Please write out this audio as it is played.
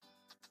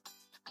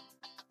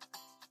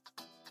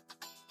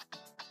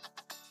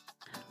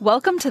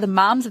Welcome to the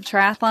Moms of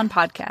Triathlon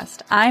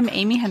podcast. I'm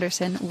Amy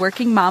Henderson,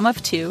 working mom of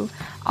two,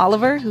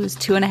 Oliver, who's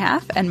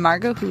 2.5, and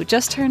Margot, who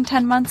just turned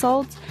 10 months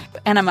old,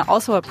 and I'm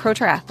also a pro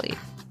triathlete.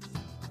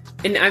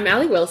 And I'm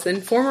Aly Wilson,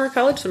 former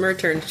college swimmer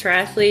turned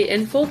triathlete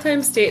and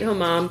full-time stay-at-home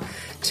mom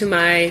to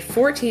my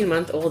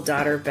 14-month-old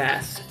daughter,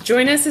 Beth.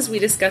 Join us as we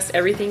discuss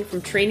everything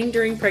from training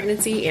during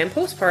pregnancy and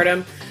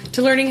postpartum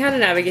to learning how to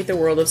navigate the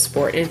world of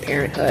sport and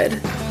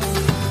parenthood.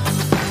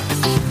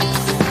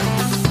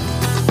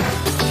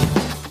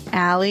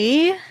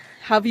 Aly,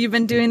 how have you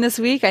been doing this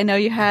week? I know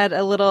you had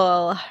a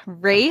little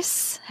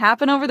race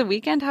happen over the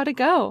weekend. How'd it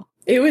go?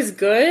 It was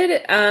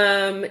good.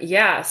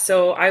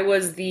 So I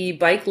was the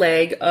bike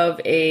leg of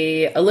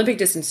a Olympic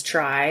distance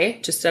tri,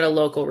 just at a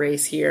local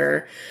race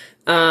here.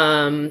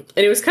 And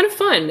it was kind of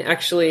fun,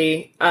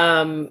 actually.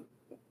 The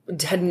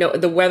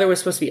weather was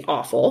supposed to be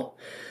awful.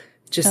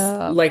 Just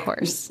like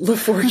the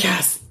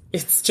forecast.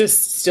 It's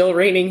just still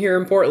raining here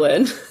in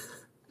Portland.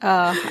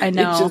 I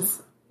know. It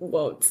just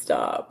won't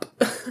stop.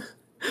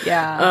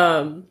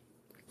 Yeah.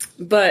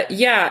 But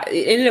yeah,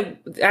 it ended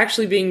up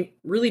actually being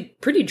really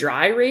pretty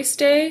dry race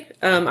day.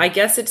 I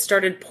guess it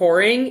started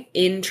pouring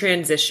in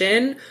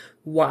transition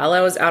while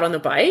I was out on the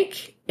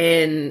bike,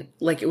 and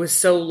like it was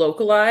so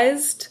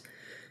localized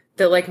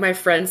that like my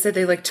friends said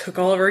they like took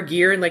all of our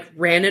gear and like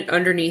ran it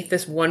underneath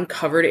this one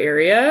covered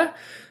area.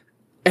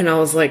 And I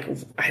was like,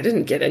 I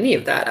didn't get any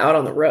of that out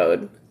on the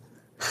road.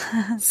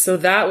 So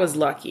that was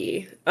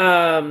lucky.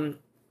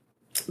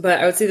 But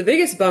I would say the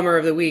biggest bummer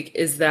of the week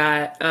is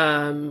that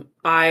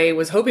I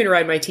was hoping to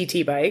ride my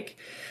TT bike,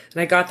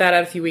 and I got that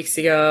out a few weeks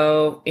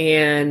ago,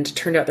 and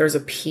turned out there was a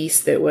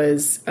piece that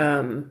was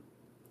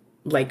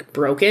like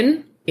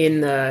broken in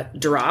the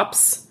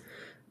drops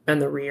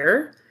and the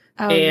rear.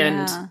 Oh,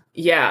 and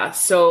yeah,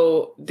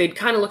 so they'd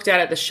kind of looked at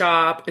it at the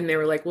shop, and they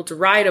were like, well, it's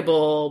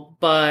rideable,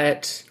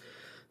 but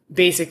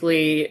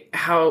basically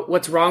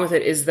what's wrong with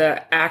it is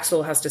the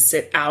axle has to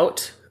sit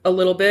out a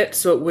little bit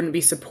so it wouldn't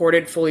be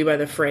supported fully by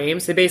the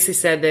frames. They basically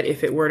said that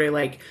if it were to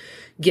like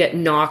get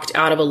knocked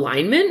out of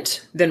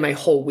alignment, then my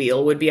whole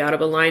wheel would be out of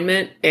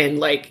alignment. And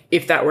like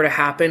if that were to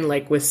happen,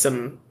 like with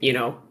some,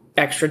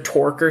 extra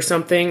torque or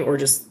something, or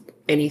just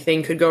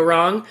anything could go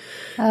wrong,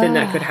 then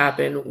that could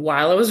happen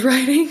while I was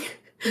riding.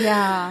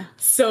 Yeah.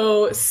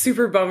 So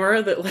super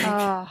bummer that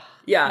like,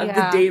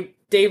 the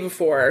day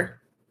before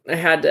I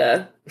had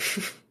to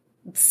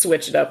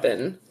switch it up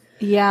and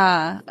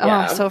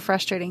so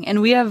frustrating.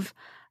 And we have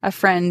a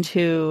friend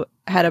who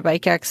had a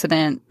bike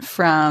accident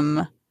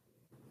from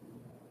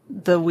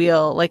the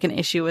wheel, like an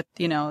issue with,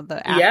 the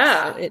axe.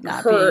 Yeah.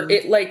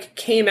 It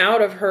came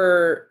out of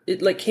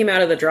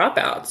the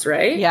dropouts,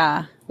 right?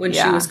 Yeah. When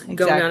she was going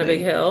down a big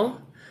hill.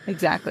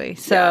 Exactly.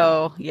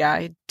 So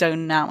I do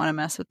not want to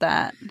mess with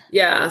that.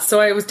 Yeah.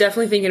 So I was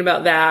definitely thinking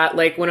about that.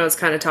 Like when I was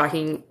kind of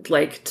talking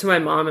like to my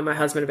mom and my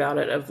husband about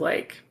it, of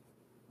like,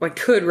 I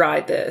could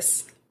ride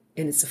this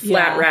and it's a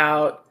flat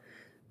route.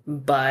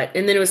 And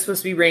then it was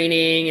supposed to be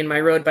raining, and my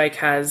road bike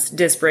has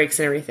disc brakes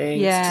and everything.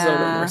 Yeah. It's just a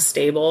little bit more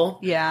stable.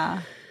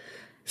 Yeah.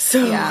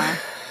 So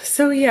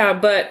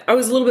but I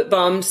was a little bit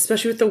bummed,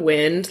 especially with the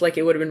wind. Like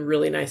it would have been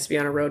really nice to be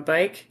on a road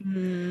bike,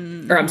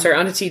 or I'm sorry,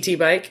 on a TT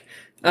bike.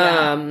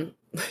 Yeah.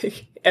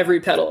 Like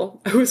every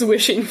pedal, I was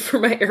wishing for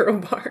my aero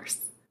bars.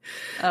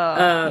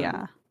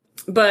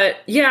 But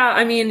yeah,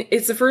 I mean,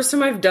 it's the first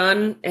time I've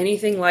done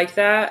anything like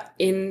that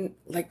in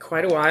like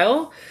quite a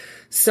while.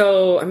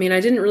 So, I mean, I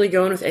didn't really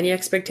go in with any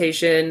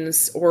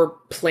expectations or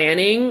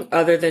planning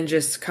other than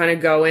just kind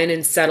of go in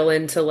and settle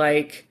into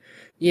like,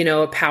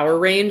 a power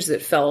range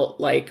that felt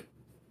like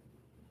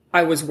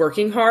I was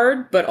working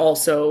hard, but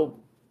also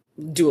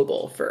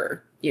doable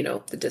for,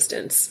 the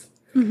distance.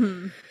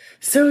 Mm-hmm.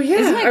 So, yeah.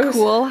 Isn't it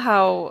cool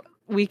how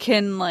we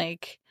can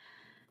like,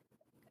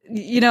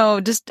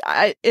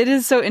 it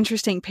is so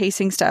interesting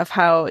pacing stuff,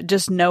 how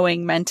just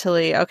knowing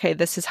mentally, okay,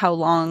 this is how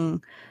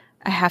long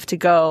I have to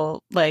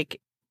go, like,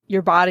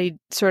 your body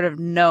sort of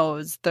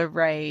knows the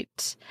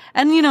right.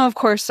 And, of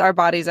course, our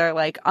bodies are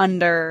like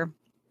under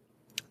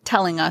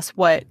telling us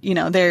what,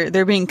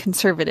 they're being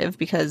conservative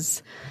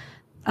because,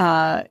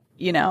 trying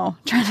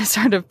to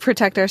sort of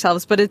protect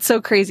ourselves. But it's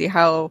so crazy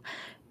how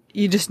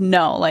you just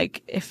know,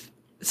 like, if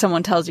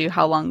someone tells you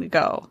how long to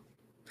go.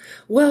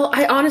 Well,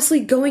 I honestly,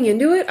 going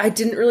into it, I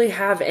didn't really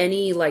have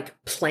any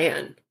like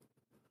plan.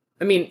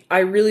 I mean, I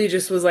really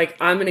just was like,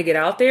 I'm going to get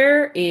out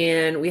there,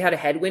 and we had a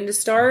headwind to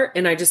start,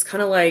 and I just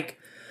kind of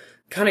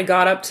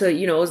got up to,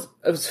 it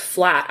was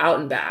flat out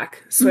and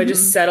back. So I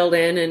just settled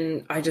in,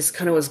 and I just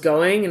kind of was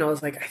going, and I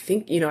was like, I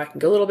think, I can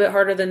go a little bit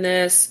harder than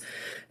this.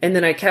 And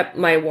then I kept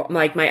my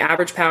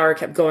average power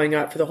kept going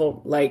up for the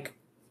whole, like,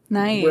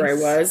 nice. Where I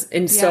was.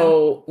 And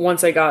so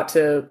once I got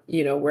to,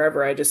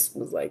 wherever, I just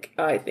was like,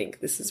 I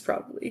think this is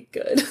probably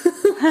good.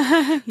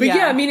 But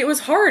yeah, I mean, it was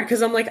hard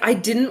because I'm like, I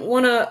didn't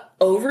want to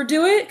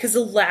overdo it because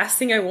the last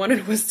thing I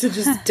wanted was to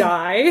just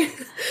die.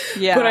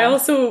 Yeah. But I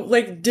also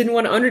like didn't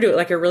want to underdo it.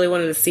 Like I really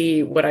wanted to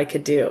see what I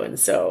could do. And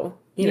so,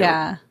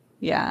 Yeah.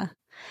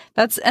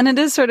 And it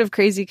is sort of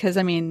crazy because,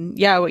 I mean,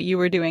 yeah, what you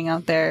were doing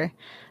out there,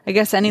 I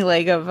guess any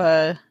leg of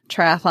a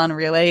triathlon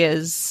relay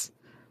is,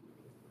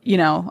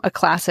 a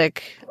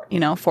classic,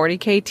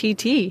 40K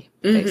TT,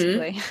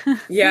 basically.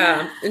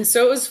 Yeah. And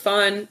so it was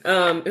fun.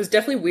 It was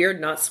definitely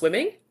weird not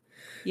swimming.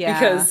 Yeah.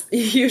 Because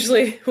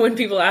usually when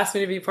people ask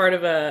me to be part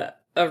of a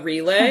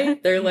relay,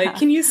 they're like,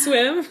 can you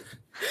swim?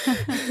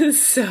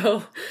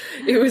 So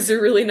it was a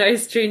really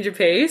nice change of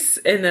pace.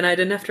 And then I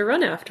didn't have to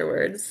run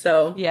afterwards.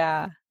 So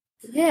yeah.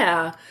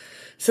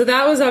 So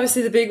that was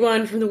obviously the big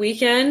one from the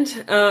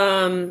weekend.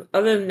 Other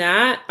than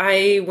that,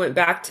 I went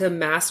back to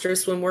master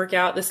swim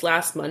workout this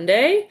last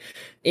Monday.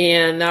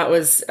 And that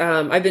was,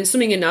 I've been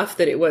swimming enough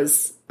that it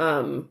was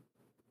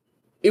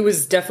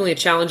definitely a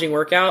challenging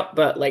workout,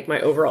 but like my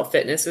overall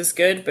fitness was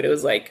good. But it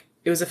was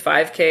a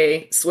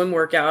 5K swim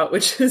workout,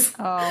 which is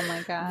oh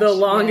my gosh, the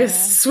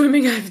longest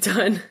swimming I've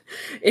done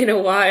in a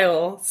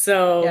while.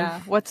 So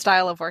yeah. What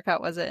style of workout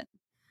was it?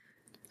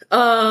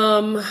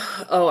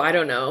 I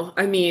don't know.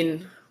 I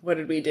mean, what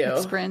did we do?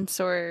 Like sprints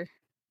or?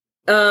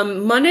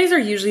 Mondays are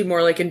usually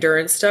more like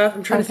endurance stuff.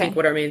 I'm trying to think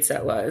what our main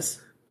set was.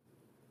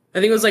 I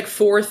think it was like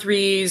 4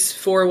 3s,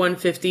 4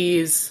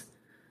 150s,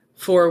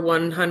 4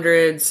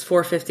 100s,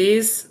 4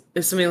 50s.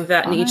 It's something like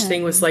that. And each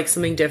thing was like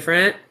something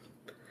different.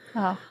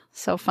 Oh,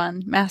 so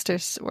fun.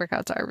 Masters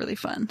workouts are really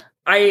fun.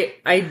 I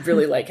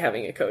really like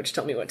having a coach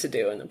tell me what to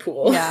do in the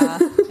pool. Yeah,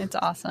 it's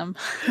awesome.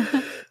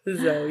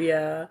 So,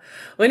 yeah.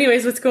 Well,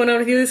 anyways, what's going on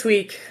with you this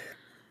week?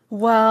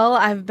 Well,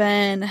 I've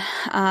been,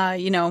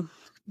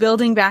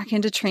 building back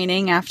into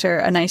training after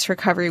a nice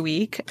recovery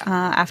week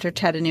after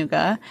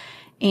Chattanooga.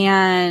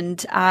 And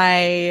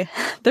the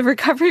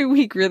recovery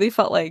week really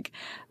felt like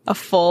a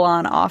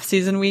full-on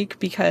off-season week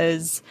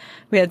because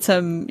we had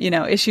some,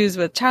 issues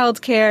with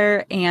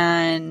childcare,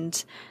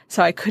 and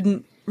so I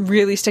couldn't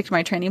really stick to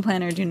my training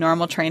plan or do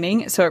normal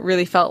training. So it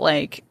really felt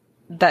like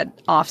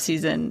that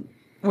off-season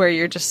where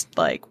you're just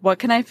like, what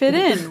can I fit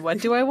in? What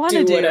do I want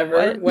to do?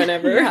 Whatever,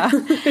 whenever. Yeah.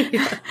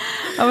 Yeah.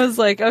 I was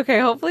like, okay,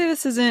 hopefully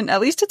this isn't, at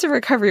least it's a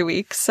recovery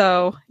week.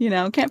 So,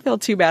 can't feel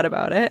too bad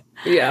about it.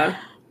 Yeah.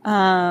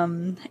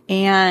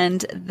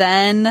 And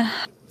then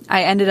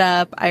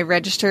I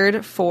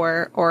registered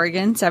for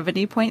Oregon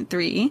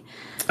 70.3.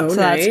 Oh, so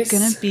nice. That's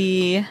going to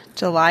be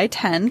July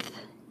 10th.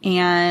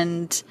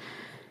 And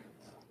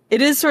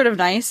it is sort of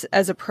nice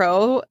as a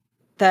pro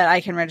that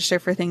I can register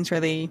for things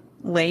really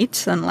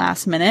late and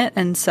last minute.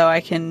 And so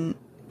I can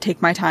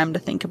take my time to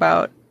think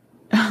about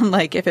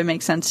like if it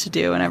makes sense to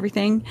do and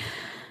everything.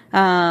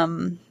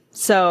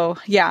 So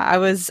yeah, I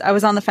was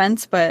on the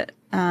fence, but,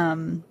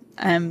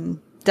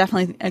 I'm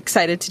definitely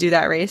excited to do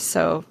that race.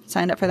 So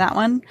signed up for that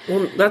one.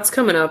 Well, that's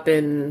coming up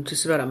in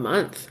just about a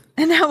month.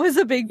 And that was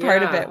a big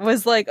part of it,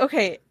 was like,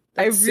 okay,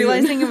 that's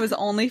realizing it was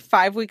only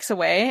 5 weeks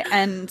away.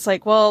 And it's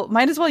like, well,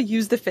 might as well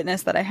use the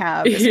fitness that I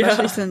have,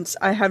 especially since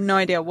I have no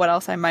idea what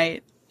else I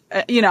might,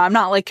 I'm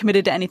not like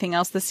committed to anything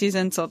else this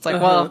season. So it's like,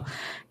 well,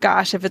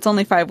 gosh, if it's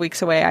only 5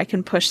 weeks away, I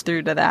can push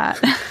through to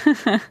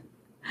that.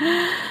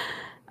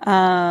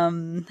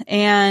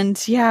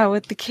 And yeah,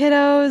 with the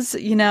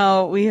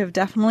kiddos, we have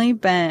definitely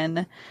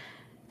been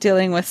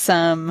dealing with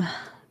some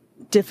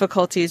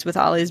difficulties with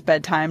Ollie's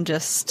bedtime,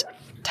 just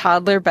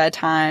toddler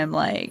bedtime,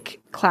 like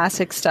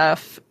classic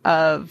stuff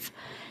of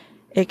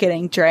it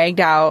getting dragged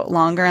out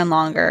longer and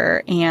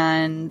longer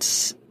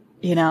and,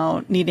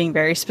 needing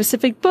very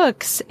specific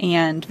books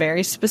and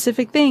very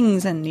specific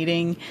things and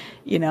needing,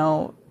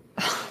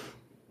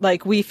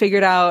 like we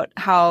figured out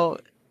how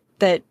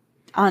that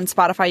on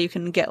Spotify you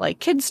can get like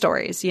kid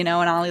stories, and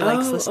Ollie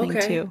likes listening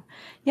to.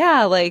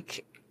 Yeah,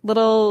 like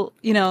little,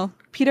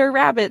 Peter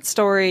Rabbit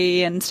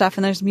story and stuff,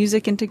 and there's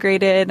music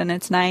integrated and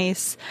it's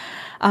nice.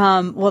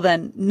 Well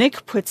then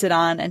Nick puts it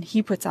on and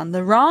he puts on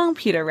the wrong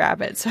Peter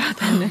Rabbit. So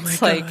then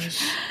it's like,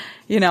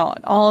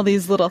 all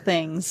these little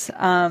things.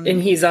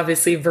 And he's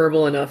obviously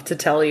verbal enough to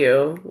tell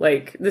you,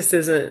 like, this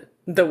isn't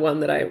the one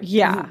that I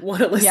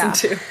want to listen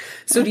to.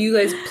 So do you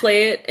guys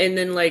play it and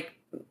then like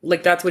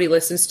that's what he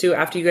listens to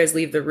after you guys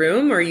leave the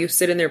room, or you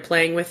sit in there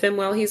playing with him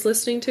while he's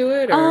listening to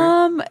it?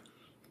 Or?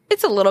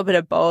 It's a little bit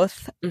of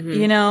both,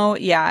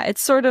 Yeah,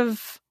 it's sort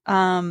of,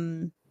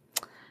 like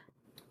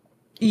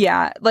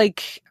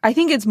I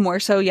think it's more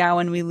so,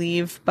 when we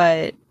leave,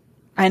 but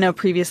I know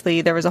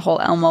previously there was a whole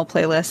Elmo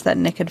playlist that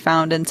Nick had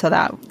found, and so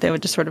that they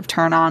would just sort of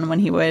turn on when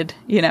he would,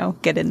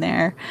 get in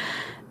there.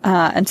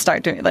 And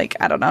start doing, like,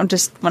 I don't know,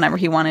 just whenever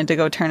he wanted to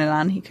go turn it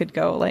on, he could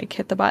go, like,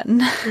 hit the button.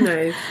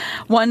 Nice.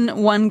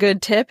 One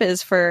good tip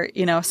is for,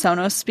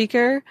 Sonos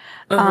speaker,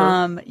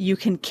 you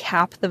can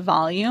cap the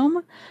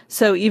volume.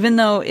 So even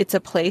though it's a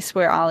place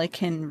where Ollie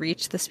can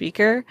reach the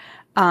speaker,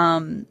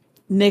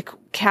 Nick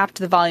capped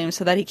the volume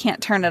so that he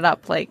can't turn it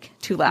up, like,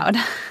 too loud.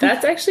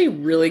 That's actually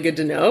really good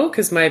to know,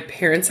 because my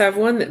parents have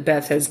one that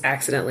Beth has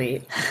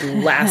accidentally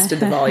blasted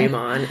the volume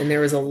on, and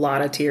there was a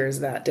lot of tears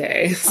that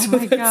day. So oh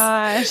my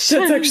gosh.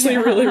 That's actually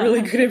really,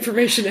 really good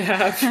information to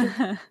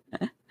have.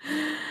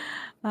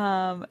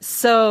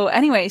 So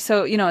anyway,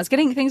 so,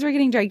 things were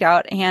getting dragged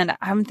out, and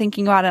I'm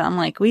thinking about it. I'm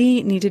like,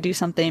 we need to do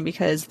something,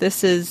 because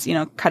this is,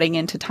 cutting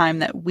into time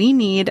that we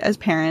need as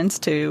parents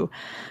to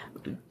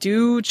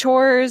do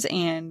chores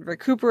and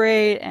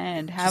recuperate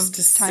and have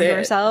time to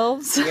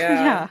ourselves. Yeah.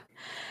 Yeah.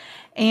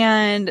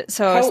 And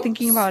so I was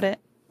thinking about it.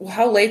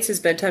 How late's his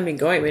bedtime been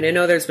going? I mean, I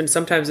know there's been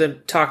sometimes I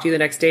talk to you the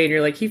next day and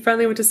you're like, he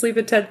finally went to sleep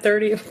at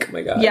 10:30. Like, oh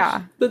my gosh.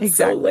 Yeah. That's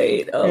exactly. so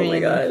late. Oh my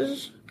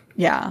gosh.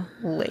 Yeah.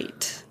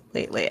 Late.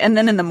 And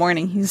then in the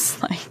morning,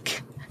 he's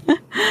like,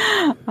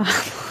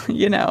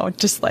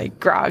 just like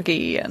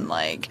groggy and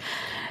like,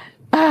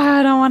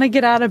 I don't want to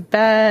get out of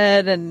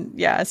bed. And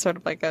yeah, sort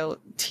of like a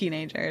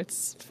teenager.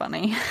 It's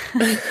funny.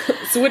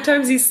 So what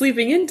time's he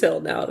sleeping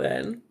until now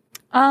then?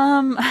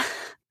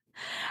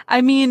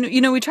 I mean,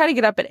 we try to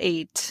get up at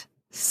 8.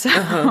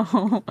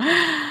 So,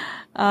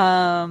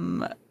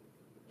 and,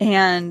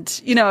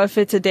 if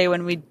it's a day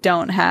when we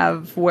don't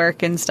have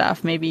work and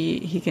stuff, maybe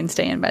he can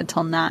stay in bed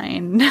till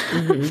 9.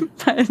 Mm-hmm.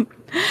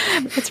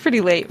 But it's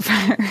pretty late for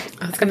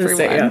everyone,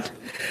 say,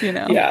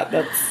 yeah. Yeah,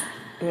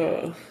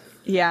 that's...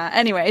 Yeah,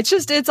 anyway,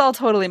 it's all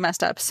totally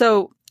messed up.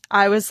 So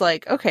I was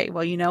like, okay,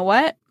 well, you know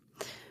what?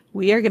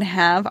 We are going to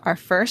have our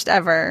first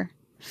ever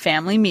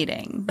family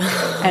meeting,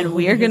 and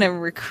we are going to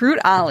recruit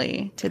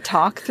Ollie to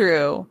talk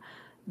through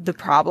the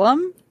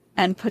problem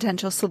and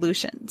potential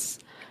solutions.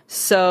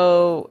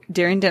 So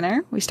during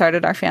dinner, we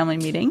started our family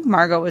meeting.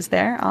 Margot was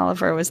there.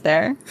 Oliver was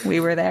there. We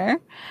were there.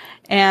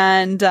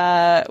 And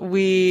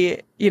we,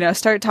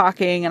 start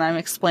talking, and I'm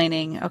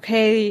explaining,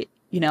 okay,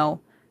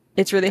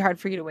 it's really hard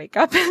for you to wake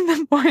up in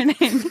the morning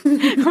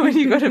when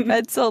you go to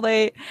bed so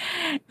late.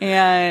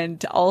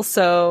 And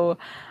also,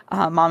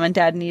 mom and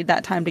dad need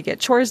that time to get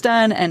chores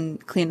done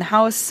and clean the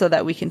house so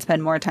that we can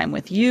spend more time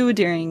with you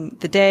during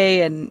the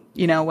day and,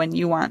 when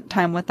you want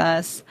time with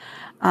us.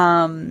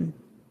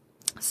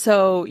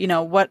 So,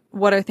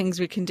 what are things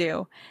we can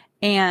do?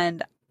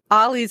 And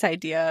Ollie's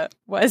idea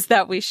was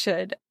that we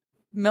should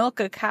milk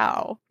a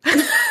cow.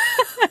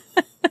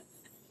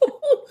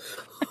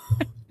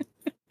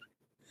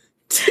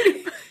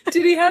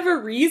 Did he have a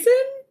reason?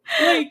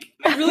 Like,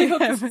 I really hope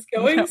this is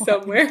going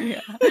somewhere. Yeah.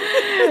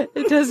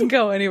 It doesn't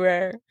go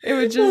anywhere. It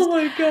would just... Oh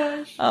my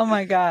gosh. Oh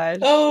my gosh.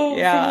 Oh,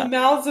 yeah. from the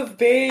mouths of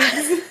babes.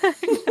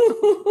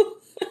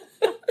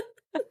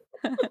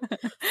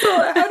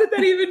 So how did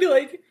that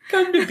even,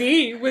 come to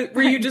be?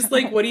 Were you just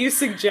like, what do you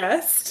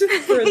suggest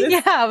for this?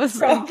 Yeah, I was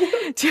problem?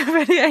 Like, do you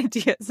have any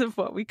ideas of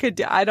what we could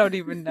do? I don't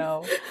even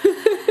know.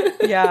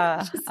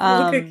 Yeah. Just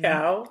milk a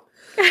cow?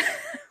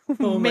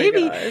 Oh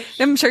maybe, my gosh.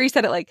 I'm sure he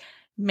said it like,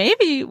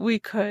 maybe we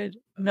could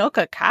milk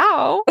a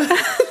cow.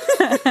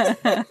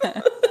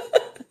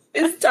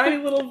 His tiny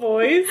little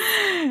voice.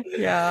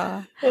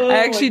 Yeah.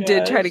 I actually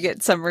did try to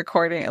get some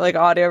recording, like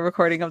audio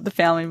recording of the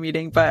family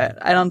meeting, but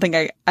I don't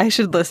think I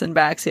should listen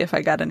back, see if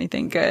I got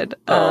anything good.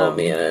 Oh,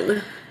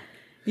 man.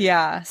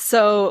 Yeah.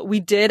 So we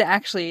did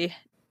actually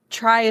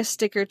try a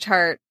sticker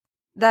chart.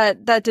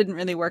 That didn't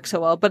really work so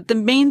well. But the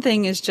main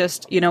thing is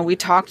just, we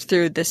talked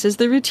through, this is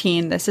the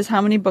routine. This is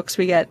how many books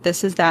we get.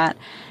 This is that.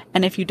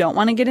 And if you don't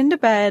want to get into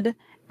bed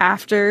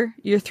after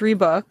your 3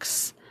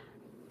 books,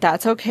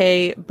 that's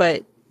okay.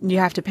 But you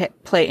have to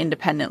play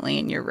independently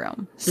in your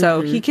room.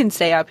 So he can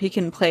stay up. He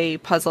can play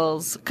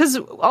puzzles. Because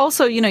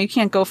also, you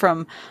can't go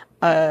from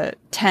a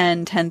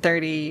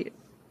 10:30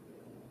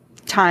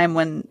 time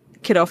when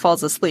kiddo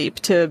falls asleep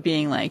to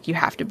being like, you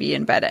have to be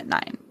in bed at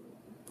 9.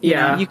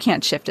 You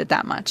can't shift it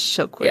that much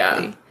so quickly.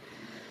 Yeah.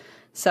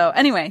 So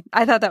anyway,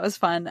 I thought that was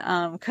fun.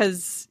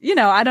 Cause,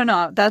 I don't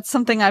know. That's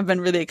something I've been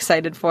really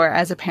excited for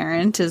as a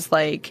parent is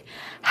like,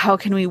 how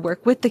can we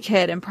work with the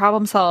kid and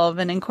problem solve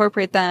and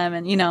incorporate them?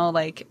 And,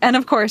 and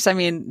of course, I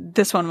mean,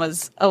 this one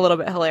was a little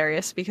bit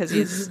hilarious because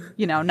he's,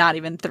 not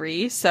even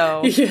 3.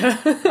 So, yeah.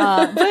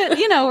 But,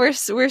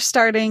 we're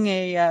starting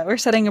we're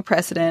setting a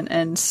precedent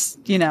and,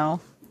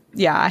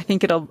 I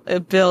think it'll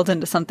build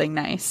into something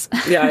nice.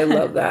 Yeah. I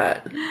love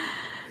that.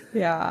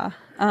 Yeah.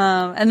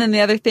 And then the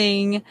other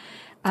thing,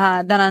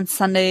 then on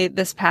Sunday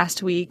this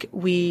past week,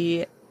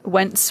 we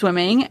went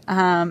swimming,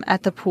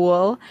 at the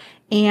pool,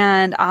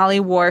 and Ollie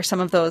wore some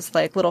of those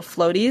like little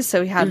floaties.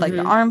 So he had like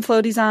the arm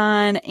floaties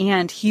on,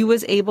 and he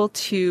was able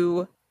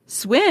to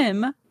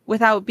swim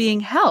without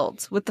being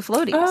held with the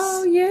floaties.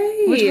 Oh,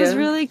 yay. Which was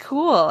really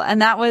cool.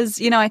 And that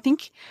was, I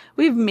think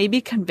we've maybe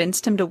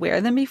convinced him to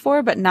wear them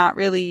before, but not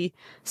really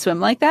swim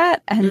like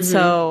that. And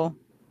so,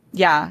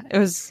 yeah, it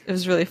was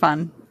really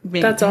fun.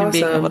 That's awesome.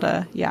 Being able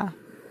to,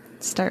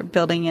 start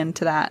building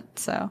into that.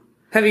 So,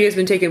 have you guys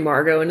been taking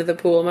Margot into the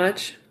pool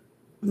much?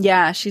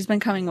 Yeah, she's been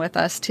coming with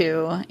us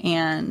too,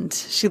 and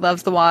she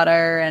loves the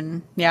water,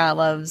 and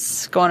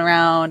loves going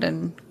around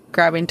and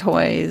grabbing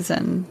toys,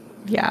 and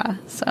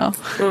so.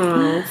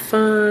 Oh,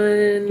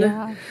 fun!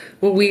 Yeah.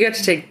 Well, we got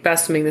to take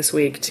best swimming this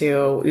week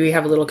too. We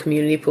have a little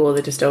community pool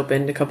that just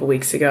opened a couple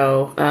weeks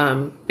ago,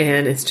 and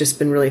it's just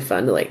been really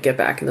fun to get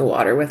back in the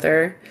water with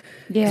her.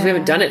 Yeah, we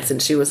haven't done it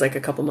since she was a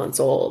couple months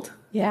old.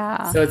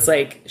 Yeah. So it's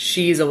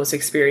she's almost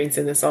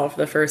experiencing this all for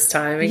the first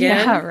time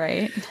again. Yeah,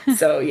 right.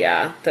 So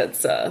yeah,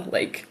 that's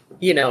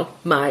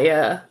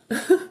my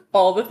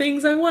all the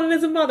things I wanted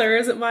as a mother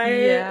is that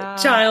my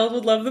child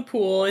would love the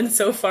pool, and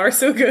so far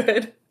so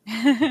good.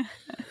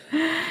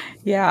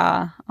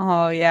 Yeah.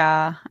 Oh,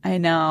 yeah. I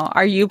know.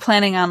 Are you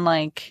planning on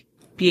like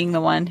being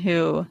the one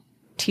who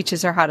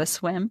teaches her how to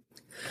swim?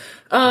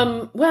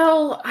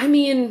 Well, I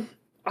mean,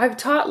 I've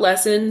taught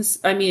lessons.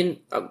 I mean,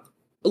 a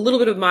little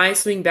bit of my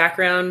swimming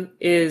background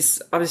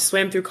is I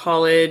swam through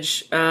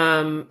college.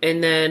 And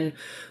then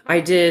I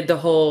did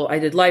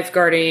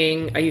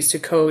lifeguarding. I used to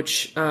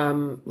coach,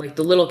 like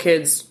the little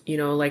kids,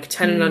 like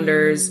 10 and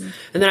unders.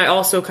 And then I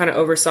also kind of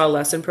oversaw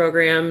lesson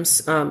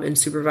programs, and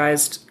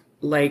supervised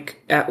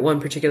like at one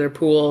particular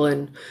pool.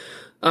 And,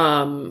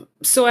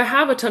 so I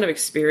have a ton of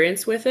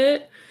experience with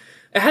it.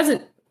 I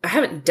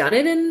haven't done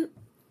it in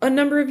a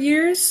number of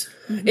years.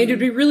 It would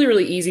be really,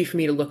 really easy for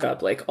me to look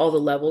up like all the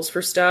levels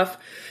for stuff.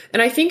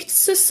 And I think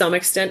to some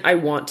extent I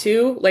want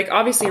to, like,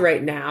 obviously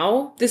right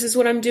now, this is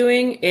what I'm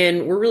doing.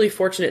 And we're really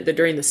fortunate that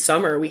during the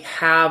summer, we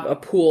have a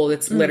pool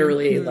that's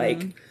literally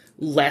like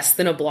less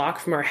than a block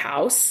from our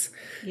house.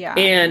 Yeah.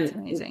 And that's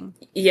amazing.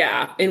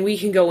 Yeah. And we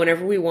can go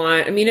whenever we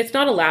want. I mean, it's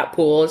not a lap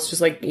pool. It's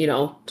just like,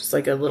 just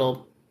like a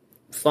little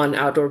fun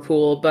outdoor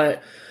pool.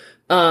 But,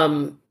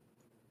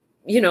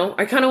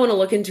 I kind of want to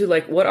look into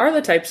like, what are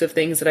the types of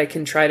things that I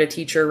can try to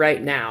teach her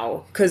right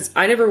now? Because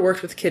I never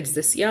worked with kids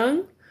this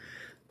young.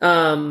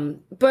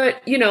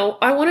 But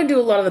I want to do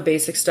a lot of the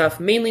basic stuff,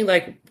 mainly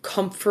like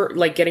comfort,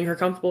 like getting her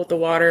comfortable with the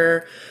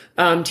water.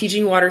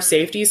 Teaching water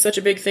safety is such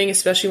a big thing,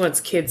 especially once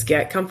kids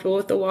get comfortable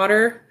with the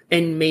water,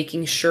 and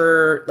making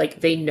sure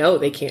like they know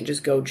they can't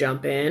just go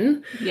jump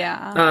in.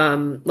 Yeah.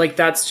 Like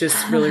that's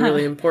just really,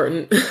 really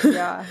important.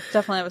 Yeah.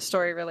 Definitely have a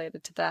story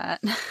related to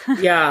that.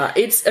 Yeah.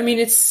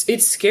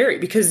 It's scary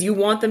because you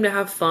want them to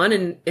have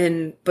fun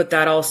but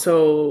that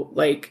also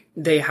like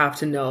they have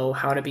to know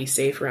how to be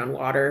safe around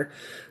water.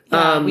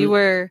 Yeah, we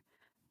were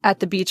at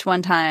the beach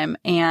one time,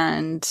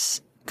 and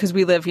because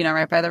we live,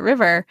 right by the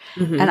river,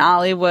 and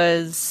Ollie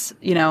was,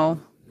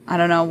 I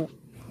don't know,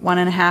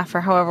 1.5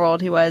 or however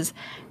old he was,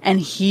 and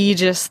he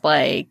just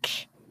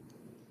like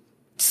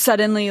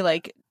suddenly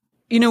like,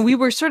 we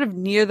were sort of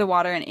near the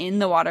water and in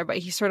the water, but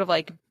he sort of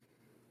like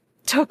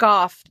took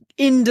off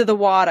into the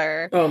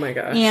water. Oh my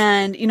gosh.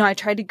 And, I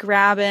tried to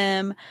grab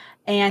him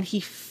and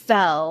he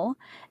fell.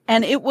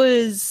 And it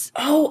was...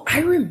 Oh, I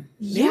remember.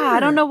 Yeah, I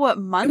don't know what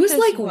month it was.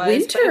 Like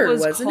winter, it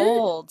was wasn't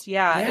cold. It?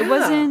 Yeah, it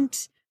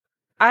wasn't...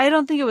 I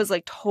don't think it was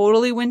like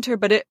totally winter,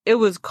 but it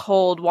was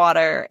cold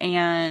water.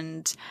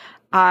 And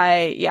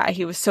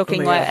he was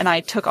soaking wet. And I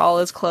took all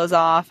his clothes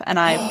off and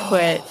I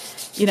put,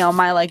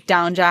 my like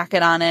down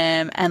jacket on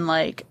him, and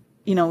like,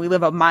 we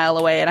live a mile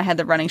away, and I had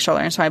the running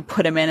stroller. And so I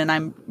put him in and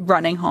I'm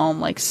running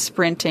home, like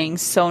sprinting,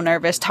 so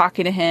nervous,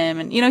 talking to him.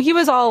 And, he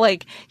was all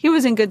like, he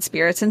was in good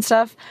spirits and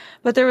stuff.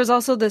 But there was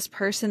also this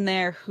person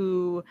there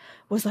who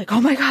was like,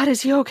 oh my God,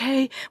 is he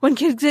okay? When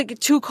kids get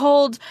too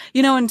cold,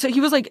 and so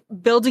he was like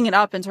building it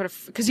up and sort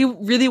of, cause he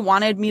really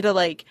wanted me to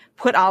like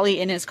put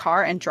Ollie in his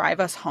car and drive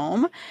us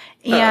home.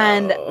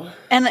 And,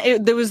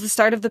 there was the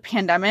start of the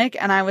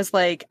pandemic, and I was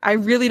like, I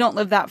really don't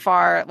live that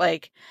far.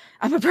 Like,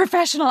 I'm a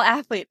professional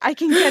athlete. I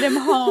can get him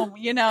home,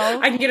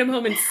 I can get him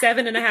home in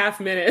 7.5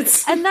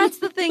 minutes. And that's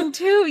the thing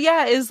too.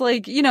 Yeah. Is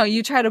like,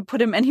 you try to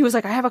put him, and he was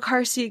like, I have a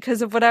car seat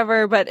because of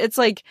whatever, but it's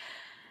like,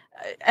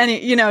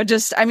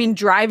 and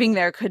driving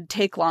there could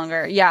take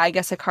longer. Yeah. I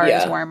guess a car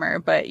is warmer,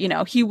 but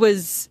he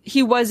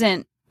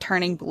wasn't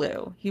turning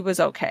blue. He was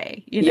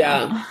okay.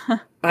 Yeah.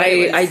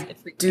 I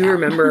do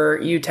remember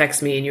you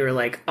text me and you were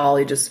like,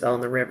 Ollie just fell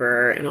in the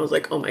river. And I was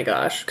like, oh my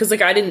gosh. Cause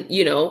like, I didn't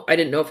know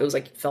if it was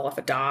like fell off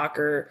a dock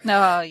or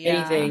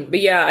anything.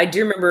 But yeah, I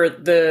do remember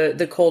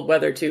the cold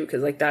weather too.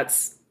 Cause like,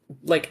 that's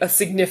like a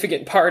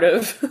significant part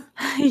of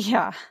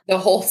the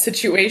whole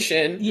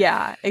situation.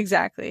 Yeah,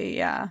 exactly.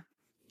 Yeah.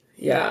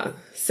 Yeah.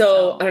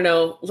 So I don't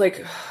know,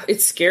 like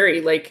it's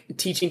scary, like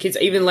teaching kids,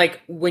 even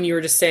like when you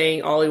were just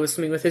saying Ollie was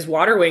swimming with his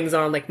water wings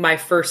on, like my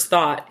first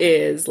thought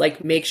is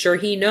like, make sure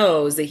he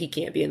knows that he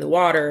can't be in the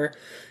water,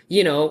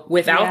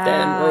 without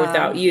them or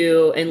without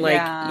you. And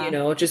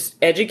like, just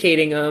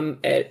educating them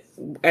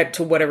at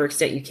to whatever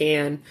extent you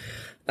can.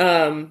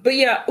 But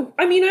yeah,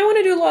 I want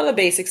to do a lot of the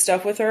basic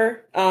stuff with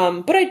her.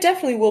 But I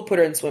definitely will put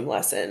her in swim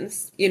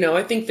lessons.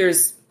 I think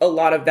there's a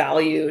lot of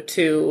value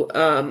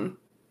to,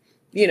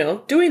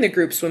 doing the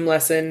group swim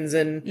lessons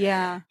and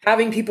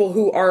having people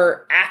who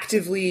are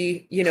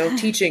actively,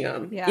 teaching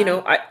them.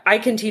 I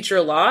can teach her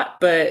a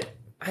lot, but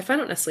I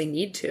don't necessarily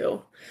need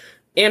to.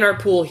 And our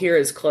pool here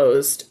is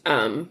closed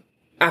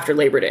after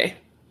Labor Day.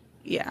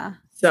 Yeah.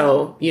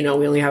 So, we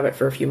only have it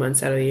for a few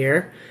months out of the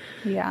year.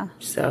 Yeah.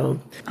 So.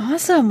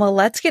 Awesome. Well,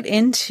 let's get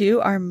into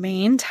our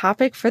main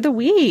topic for the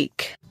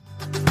week.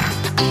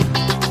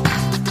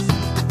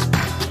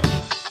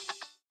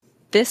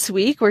 This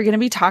week, we're going to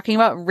be talking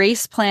about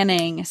race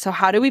planning. So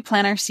how do we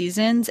plan our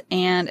seasons?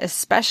 And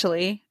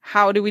especially,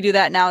 how do we do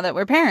that now that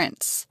we're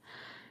parents?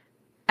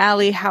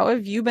 Aly, how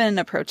have you been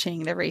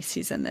approaching the race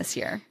season this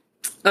year?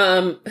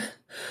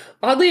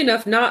 Oddly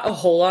enough, not a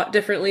whole lot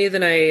differently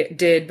than I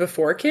did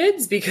before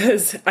kids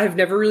because I've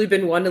never really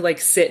been one to like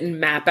sit and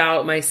map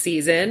out my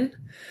season.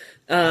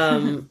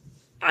 Um,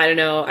 I don't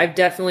know. I've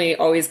definitely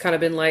always kind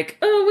of been like,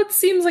 oh, what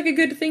seems like a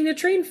good thing to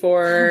train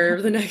for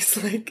the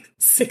next like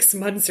 6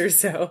 months or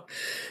so.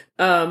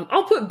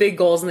 I'll put big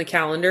goals in the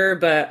calendar,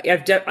 but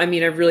I've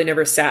really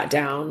never sat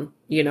down,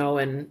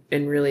 and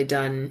really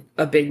done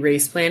a big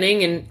race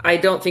planning. And I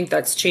don't think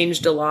that's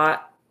changed a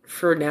lot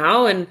for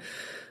now. And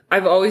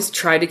I've always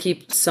tried to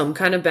keep some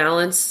kind of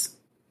balance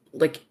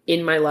like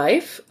in my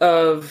life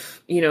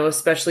of,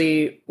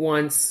 especially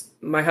once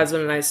my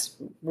husband and I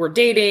were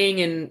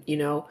dating and,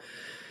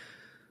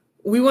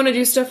 we want to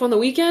do stuff on the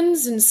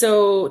weekends. And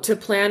so to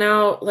plan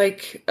out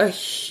like a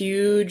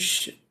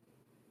huge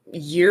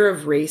year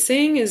of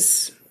racing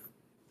is,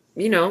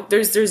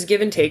 there's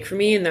give and take for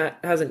me, and that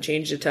hasn't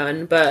changed a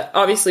ton. But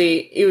obviously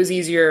it was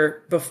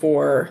easier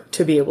before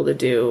to be able to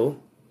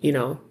do,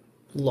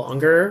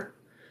 longer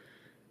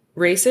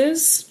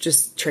races,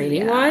 just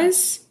training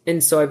wise.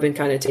 And so I've been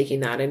kind of taking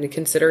that into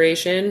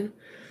consideration.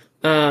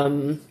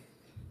 Yeah,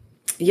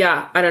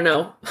 I don't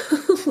know.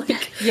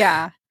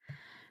 Yeah.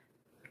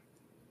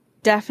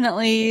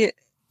 Definitely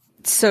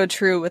so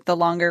true with the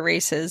longer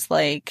races.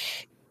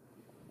 Like,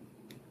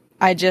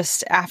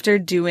 after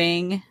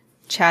doing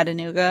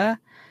Chattanooga,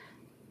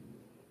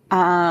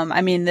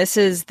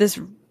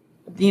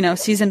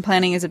 season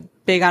planning is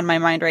big on my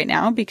mind right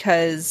now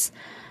because,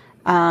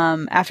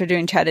 after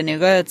doing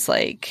Chattanooga, it's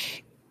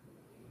like,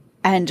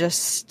 and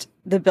just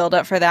the build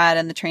up for that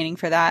and the training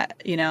for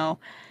that,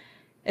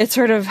 it's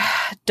sort of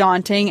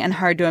daunting and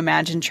hard to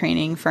imagine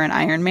training for an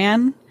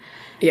Ironman.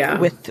 Yeah.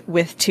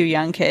 With two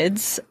young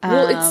kids.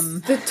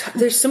 Well,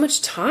 there's so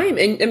much time.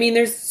 And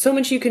there's so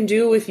much you can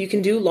do you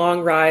can do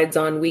long rides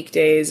on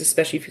weekdays,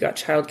 especially if you got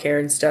childcare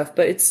and stuff,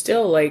 but it's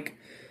still like,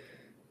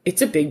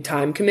 it's a big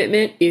time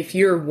commitment if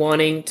you're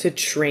wanting to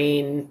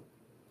train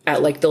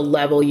at like the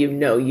level,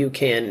 you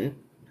can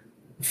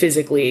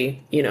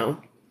physically,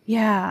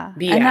 Yeah.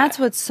 be And at. that's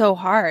what's so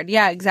hard.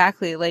 Yeah,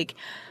 exactly. Like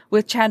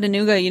with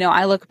Chattanooga,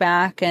 I look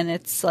back and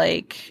it's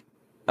like,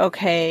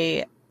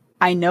 okay,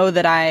 I know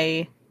that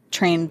I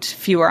trained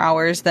fewer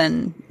hours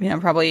than,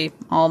 probably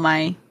all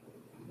my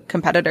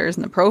competitors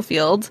in the pro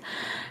field.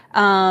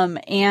 And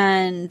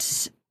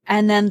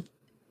then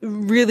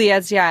really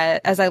as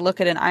I look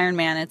at an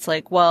Ironman, it's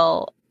like,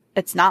 well,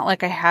 it's not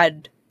like I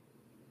had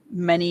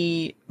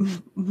many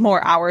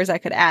more hours I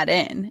could add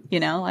in,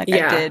 I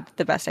did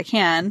the best I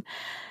can.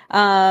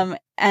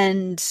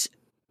 And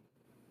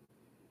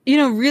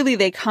really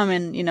they come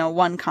in,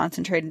 one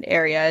concentrated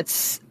area.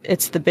 It's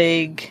the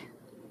big,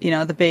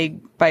 the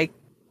big bike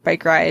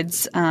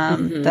rides,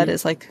 that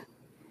is like,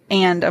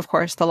 and of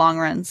course the long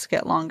runs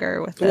get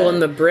longer with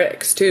and the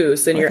bricks too.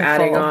 So then you're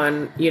adding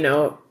on,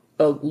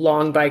 a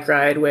long bike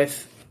ride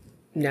with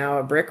now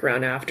a brick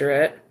run after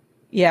it.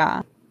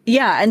 Yeah.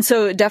 Yeah. And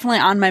so definitely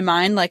on my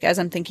mind, like as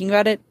I'm thinking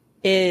about it,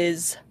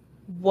 is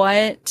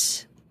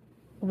what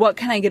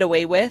can I get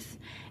away with?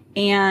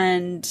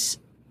 And,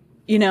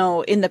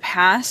 in the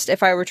past,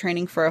 if I were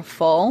training for a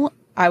full,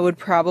 I would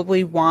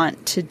probably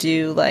want to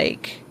do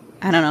like,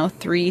 I don't know,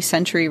 3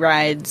 century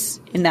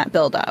rides in that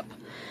build up.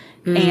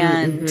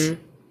 And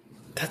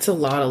that's a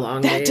lot of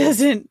long days.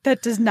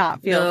 That does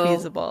not feel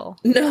feasible.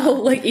 No,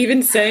 like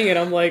even saying it,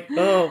 I'm like,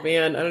 oh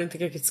man, I don't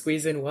think I could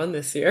squeeze in one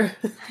this year.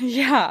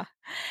 Yeah.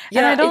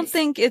 And I don't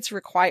think it's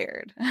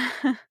required.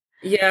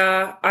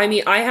 Yeah.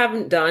 I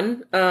haven't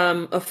done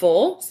a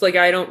full. So like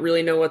I don't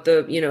really know what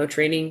the,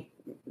 training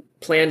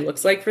plan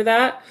looks like for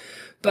that.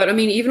 But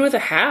even with a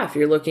half,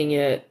 you're looking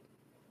at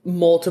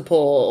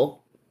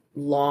multiple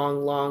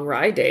long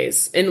ride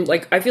days. And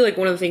like I feel like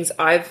one of the things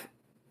I've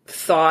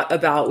thought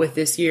about with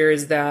this year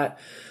is that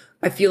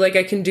I feel like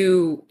I can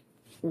do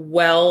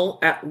well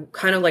at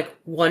kind of like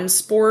one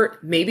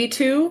sport, maybe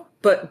 2,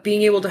 but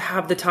being able to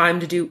have the time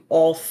to do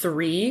all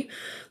 3.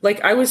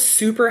 Like I was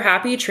super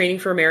happy training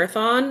for a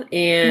marathon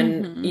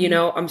and,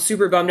 I'm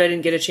super bummed I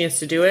didn't get a chance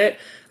to do it.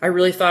 I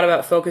really thought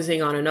about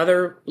focusing on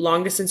another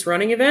long distance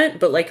running event,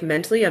 but like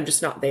mentally I'm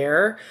just not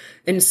there.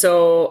 And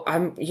so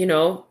I'm,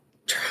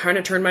 trying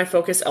to turn my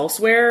focus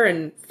elsewhere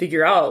and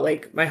figure out,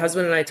 like my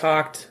husband and I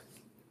talked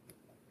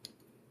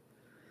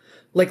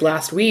like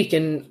last week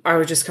and I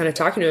was just kind of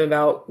talking to him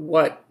about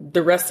what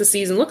the rest of the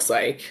season looks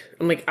like.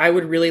 I'm like, I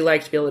would really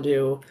like to be able to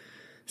do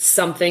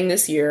something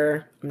this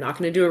year. I'm not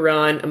going to do a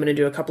run. I'm going to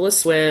do a couple of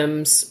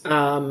swims.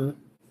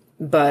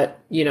 But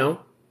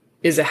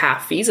is a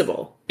half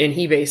feasible? And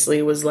he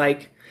basically was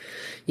like,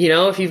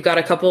 if you've got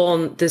a couple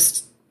on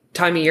this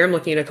time of year, I'm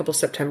looking at a couple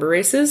September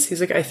races.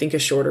 He's like, I think a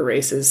shorter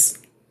race is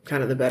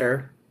kind of the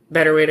better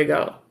way to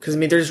go. Because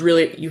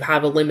you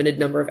have a limited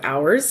number of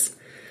hours.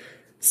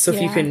 So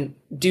if you can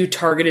do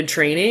targeted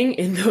training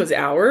in those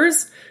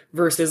hours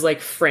versus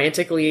like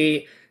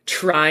frantically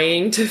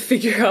trying to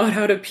figure out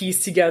how to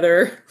piece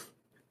together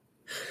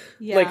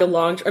like a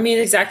long,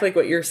 exactly like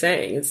what you're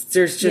saying.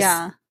 There's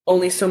just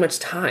only so much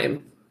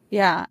time.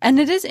 Yeah. And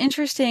it is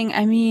interesting.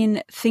 I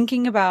mean,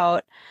 thinking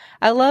about,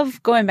 I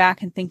love going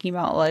back and thinking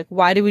about like,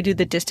 why do we do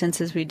the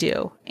distances we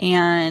do?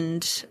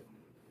 And,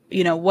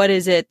 what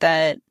is it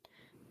that,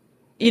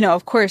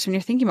 of course, when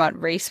you're thinking about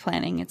race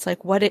planning, it's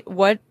like, what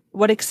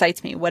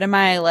excites me? What am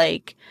I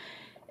like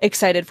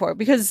excited for?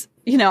 Because,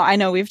 I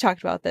know we've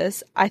talked about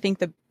this. I think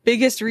the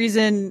biggest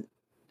reason,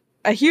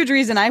 a huge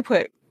reason I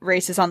put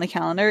races on the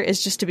calendar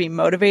is just to be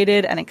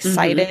motivated and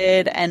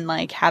excited and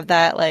like have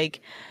that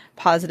like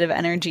positive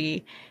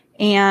energy.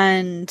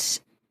 And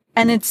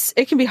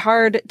it can be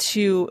hard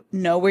to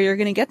know where you're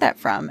going to get that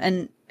from.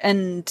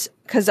 And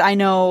cause I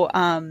know,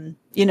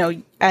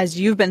 as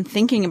you've been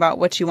thinking about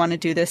what you want to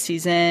do this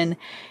season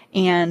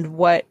and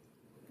what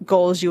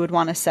goals you would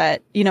want to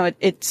set,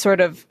 it sort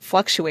of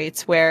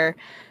fluctuates where,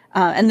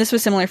 and this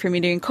was similar for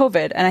me during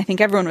COVID. And I think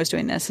everyone was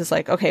doing this is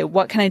like, okay,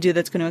 what can I do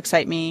that's going to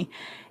excite me?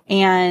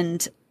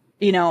 And,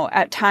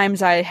 at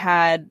times I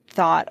had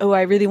thought, oh,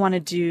 I really want to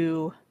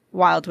do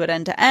Wildwood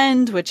End to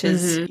End, which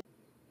is a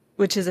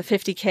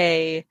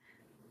 50K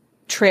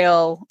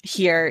trail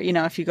here,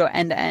 if you go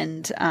end to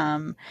end.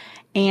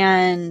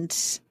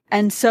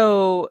 And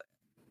so,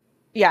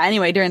 yeah,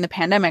 anyway, during the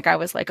pandemic, I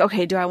was like,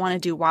 okay, do I want to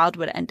do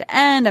Wildwood End to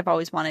End? I've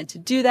always wanted to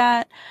do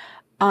that.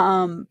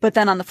 But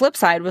then on the flip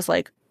side was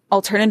like,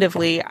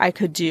 alternatively, I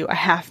could do a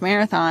half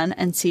marathon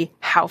and see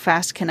how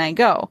fast can I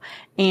go.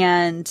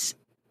 And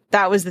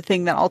that was the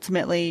thing that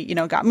ultimately,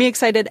 got me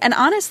excited. And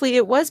honestly,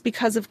 it was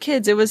because of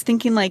kids. It was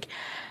thinking like,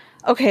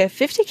 okay, a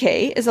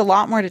 50K is a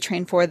lot more to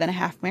train for than a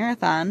half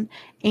marathon.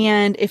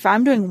 And if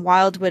I'm doing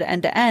Wildwood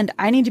end to end,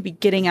 I need to be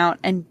getting out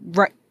and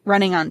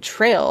running on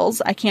trails.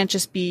 I can't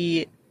just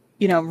be,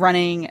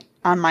 running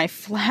on my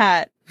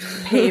flat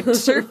paved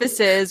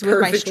surfaces with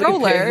my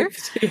stroller,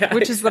 yeah,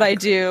 which is what I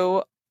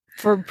do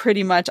for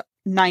pretty much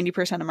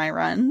 90% of my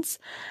runs.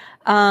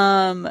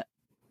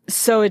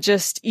 So it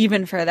just,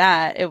 even for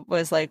that, it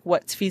was like,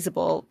 what's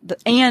feasible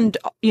and,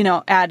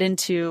 add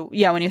into,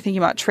 when you're thinking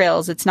about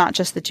trails, it's not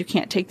just that you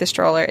can't take the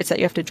stroller, it's that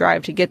you have to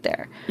drive to get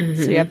there. So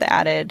you have the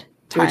added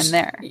time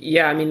there.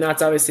 Yeah. I mean,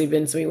 that's obviously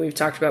been something we've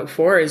talked about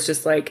before is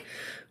just like,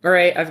 all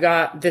right, I've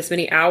got this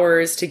many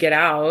hours to get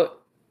out.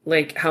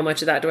 Like, how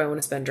much of that do I want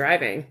to spend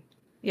driving?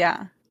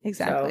 Yeah,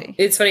 exactly. So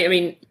it's funny. I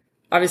mean,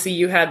 obviously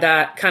you had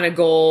that kind of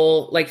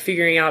goal, like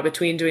figuring out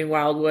between doing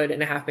Wildwood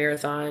and a half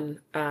marathon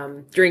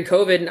during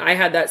COVID. And I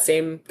had that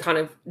same kind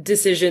of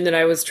decision that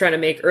I was trying to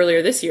make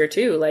earlier this year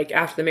too. Like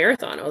after the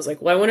marathon, I was like,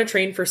 well, I want to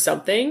train for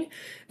something.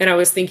 And I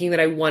was thinking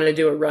that I wanted to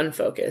do a run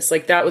focus.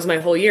 Like that was my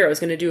whole year. I was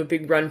going to do a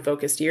big run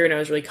focused year. And I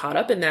was really caught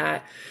up in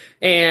that.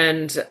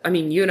 And I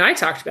mean, you and I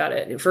talked about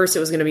it. At first it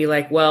was going to be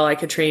like, well, I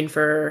could train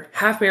for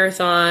half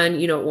marathon,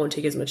 it won't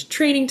take as much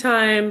training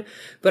time,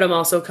 but I'm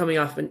also coming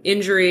off an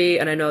injury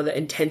and I know the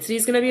intensity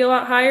is going to be a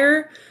lot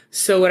higher.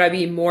 So would I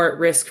be more at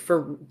risk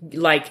for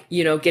like,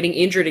 getting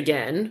injured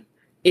again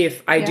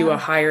if I do a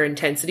higher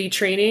intensity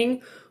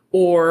training,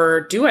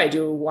 or do I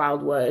do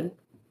Wildwood?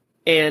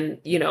 And,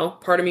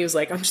 part of me was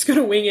like, I'm just going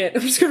to wing it.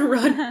 I'm just going to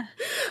run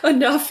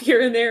enough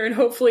here and there and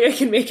hopefully I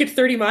can make it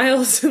 30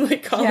 miles and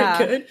like call it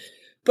good.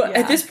 But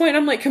at this point,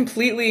 I'm like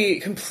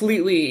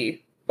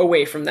completely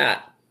away from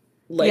that.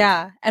 Like,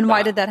 And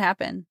why did that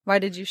happen? Why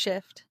did you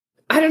shift?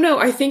 I don't know.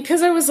 I think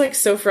because I was like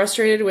so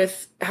frustrated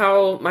with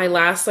how my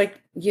last,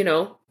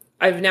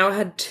 I've now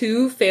had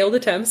 2 failed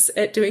attempts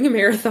at doing a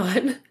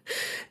marathon.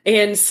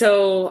 And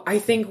so I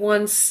think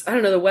once, I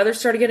don't know, the weather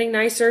started getting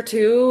nicer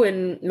too.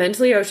 And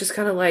mentally I was just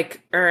kind of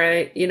like, all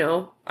right,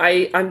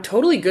 I'm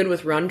totally good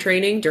with run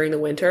training during the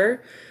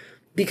winter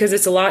because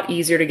it's a lot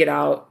easier to get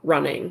out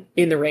running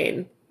in the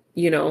rain.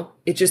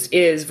 It just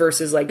is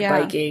versus like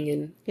biking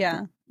and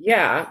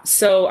yeah.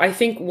 So I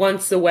think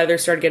once the weather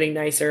started getting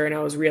nicer and I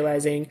was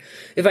realizing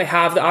if I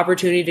have the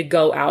opportunity to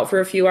go out for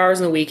a few hours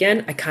on the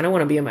weekend, I kind of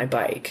want to be on my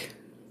bike.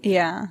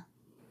 Yeah.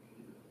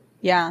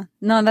 Yeah.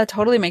 No, that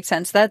totally makes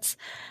sense.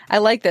 I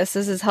like this.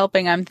 This is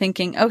helping. I'm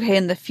thinking, okay,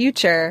 in the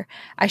future,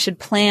 I should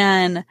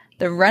plan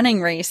the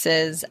running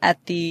races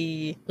at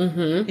the,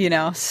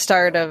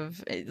 start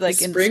of like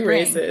the in spring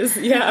races.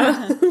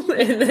 Yeah.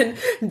 And then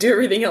do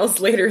everything else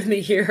later in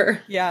the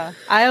year. Yeah.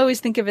 I always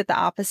think of it the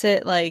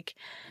opposite. Like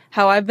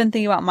how I've been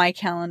thinking about my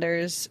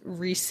calendars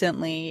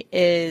recently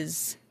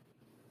is,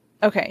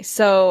 okay,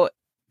 so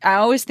I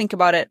always think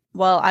about it.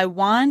 Well, I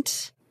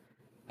want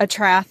a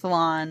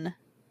triathlon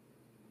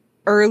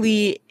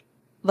early,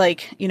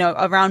 like,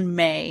 around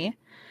May,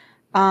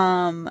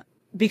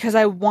 because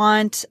I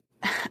want,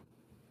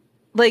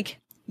 like,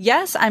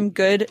 yes, I'm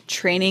good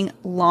training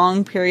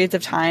long periods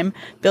of time,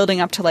 building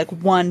up to like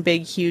one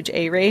big, huge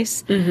A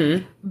race,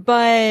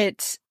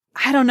 but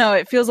I don't know.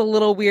 It feels a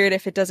little weird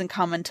if it doesn't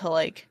come until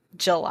like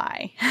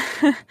July.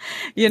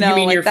 You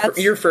mean like that's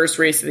your first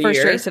race of the year?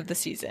 First race of the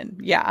season.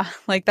 Yeah.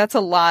 Like that's a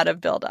lot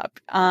of buildup.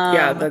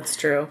 Yeah, that's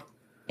true.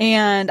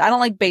 And I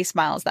don't like base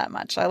miles that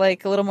much. I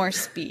like a little more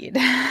speed.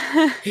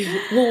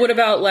 Well, what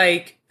about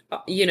like,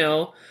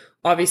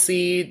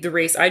 obviously the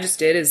race I just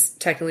did is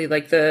technically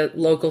like the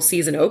local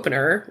season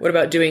opener. What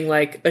about doing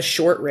like a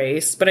short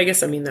race? But I guess,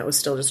 that was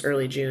still just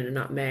early June and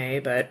not May,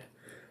 but.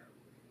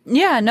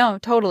 Yeah, no,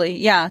 totally.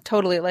 Yeah,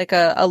 totally. Like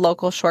a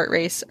local short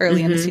race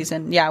early in the Mm-hmm.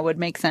 season. Yeah, would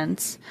make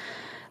sense.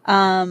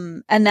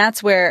 And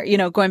that's where,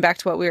 going back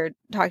to what we were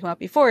talking about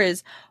before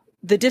is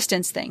the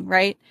distance thing,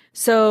 right?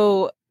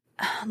 So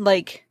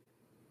like,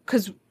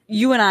 cause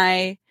you and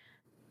I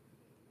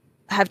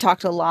have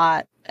talked a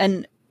lot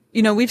and,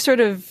 we've sort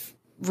of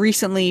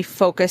recently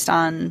focused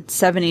on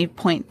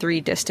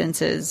 70.3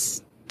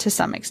 distances to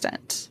some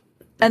extent.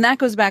 And that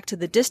goes back to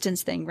the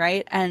distance thing,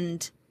 right?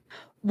 And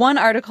one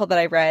article that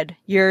I read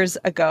years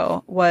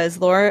ago was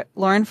Lauren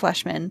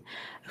Fleshman,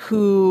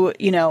 who,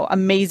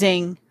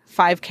 amazing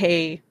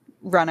 5K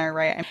runner,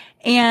 right?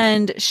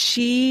 And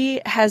she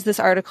has this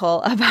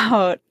article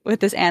with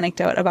this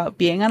anecdote about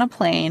being on a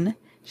plane.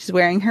 She's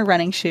wearing her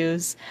running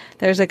shoes.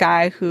 There's a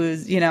guy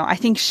who's, I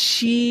think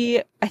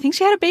she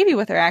had a baby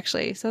with her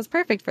actually. So it's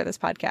perfect for this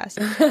podcast.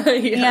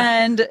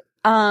 Yeah. And,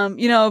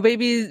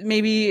 baby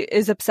maybe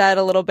is upset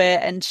a little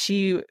bit and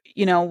she,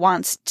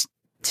 wants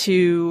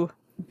to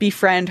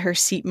befriend her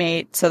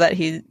seatmate so that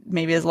he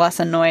maybe is less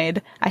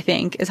annoyed, I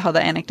think is how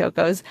the anecdote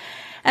goes.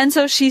 And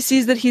so she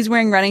sees that he's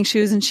wearing running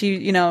shoes and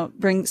she,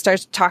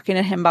 starts talking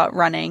to him about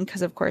running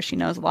because of course she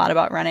knows a lot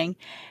about running.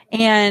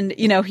 And,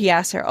 he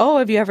asks her, "Oh,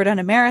 have you ever done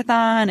a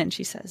marathon?" And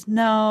she says,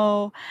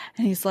 "No."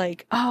 And he's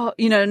like, "Oh,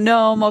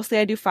 no, mostly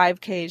I do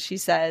 5Ks," she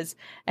says.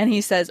 And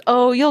he says,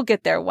 "Oh, you'll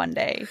get there one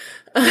day."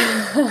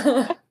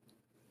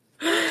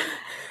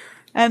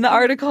 And the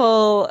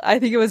article, I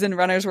think it was in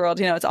Runner's World,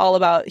 it's all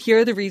about, here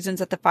are the reasons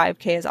that the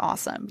 5K is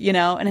awesome,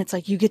 and it's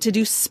like, you get to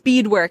do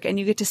speed work and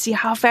you get to see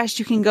how fast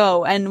you can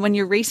go. And when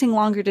you're racing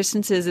longer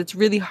distances, it's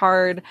really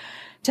hard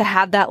to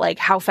have that, like,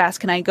 how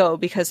fast can I go?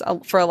 Because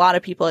for a lot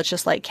of people, it's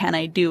just like, can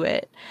I do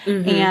it?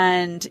 Mm-hmm.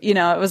 And,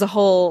 it was a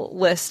whole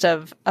list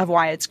of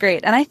why it's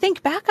great. And I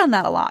think back on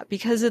that a lot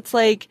because it's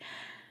like,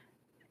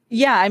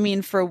 yeah, I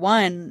mean, for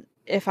one,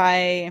 if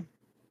I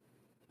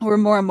were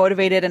more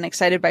motivated and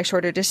excited by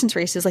shorter distance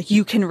races, like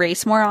you can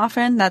race more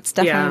often. That's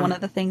definitely one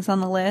of the things on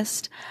the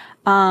list.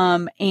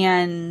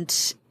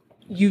 And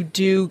you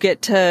do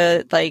get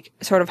to like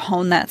sort of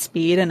hone that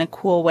speed in a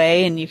cool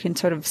way and you can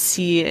sort of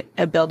see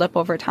a buildup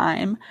over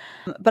time.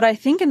 But I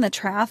think in the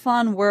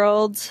triathlon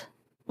world,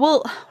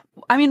 well,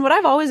 I mean, what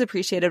I've always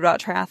appreciated about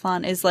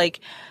triathlon is like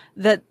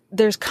that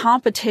there's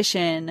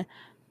competition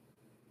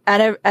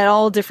at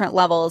all different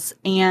levels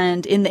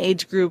and in the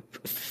age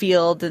group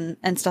field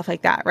and stuff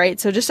like that,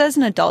 right? So just as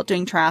an adult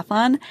doing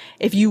triathlon,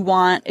 if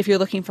you're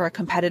looking for a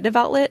competitive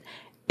outlet,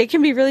 it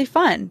can be really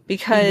fun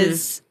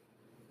because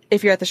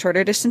if you're at the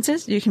shorter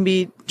distances, you can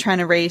be trying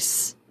to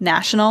race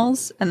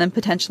nationals and then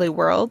potentially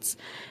worlds.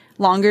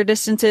 Longer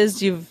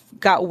distances, you've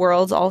got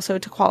worlds also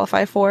to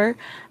qualify for,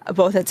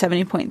 both at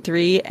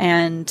 70.3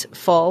 and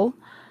full.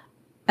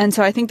 And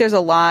so I think there's a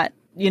lot,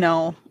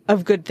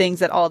 of good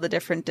things at all the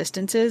different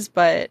distances,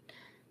 but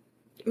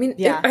I mean,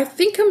 yeah. I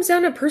think comes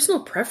down to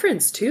personal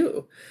preference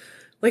too.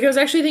 Like I was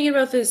actually thinking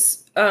about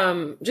this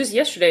just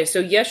yesterday. So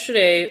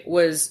yesterday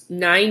was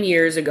 9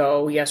 years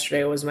ago.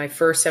 Yesterday was my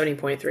first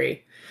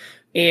 70.3.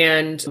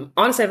 And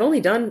honestly, I've only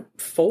done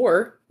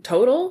 4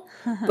 total,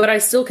 but I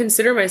still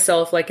consider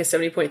myself like a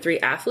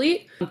 70.3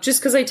 athlete just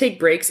because I take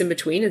breaks in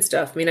between and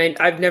stuff. I mean,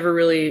 I've never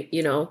really,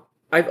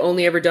 I've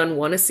only ever done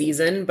 1 a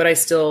season, but I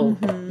still,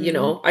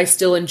 I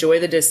still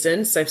enjoy the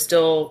distance. I've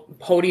still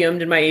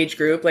podiumed in my age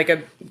group, like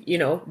I'm,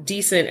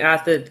 decent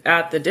at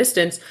the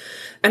distance.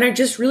 And I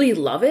just really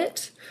love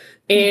it.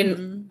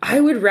 And I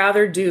would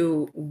rather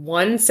do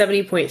 1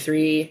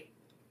 70.3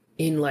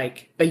 in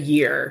like a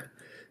year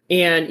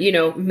and,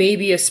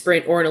 maybe a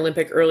sprint or an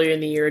Olympic earlier in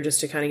the year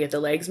just to kind of get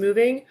the legs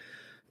moving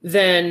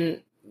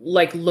than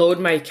like load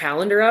my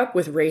calendar up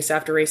with race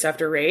after race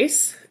after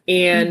race.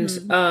 And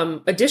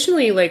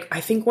additionally, like,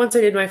 I think once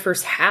I did my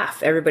first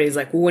half, everybody's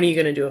like, well, when are you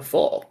going to do a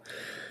full?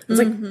 It's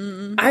like,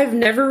 I've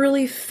never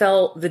really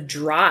felt the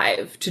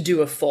drive to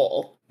do a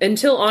full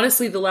until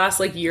honestly the last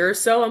like year or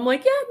so. I'm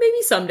like, yeah,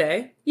 maybe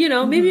someday,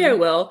 maybe I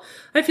will.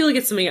 I feel like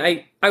it's something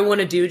I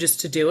want to do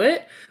just to do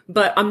it,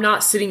 but I'm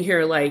not sitting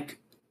here like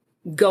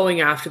going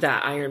after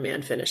that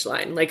Ironman finish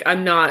line. Like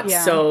I'm not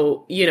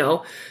so,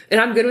 and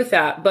I'm good with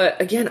that.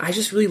 But again, I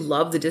just really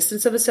love the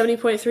distance of a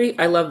 70.3.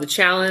 I love the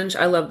challenge.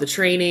 I love the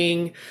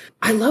training.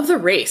 I love the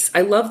race.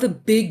 I love the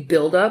big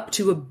buildup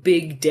to a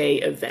big day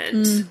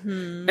event.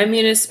 I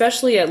mean,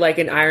 especially at like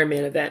an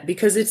Ironman event,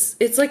 because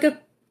it's like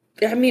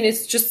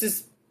it's just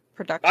this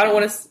production. I don't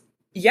want to,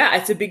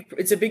 it's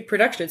a big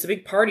production. It's a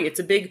big party. It's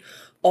a big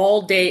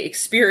all day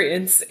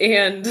experience.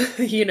 And,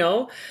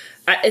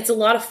 it's a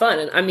lot of fun.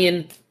 And I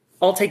mean,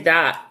 I'll take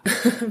that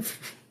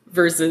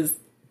versus,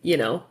 a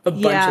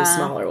bunch of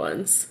smaller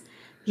ones.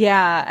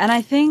 Yeah. And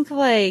I think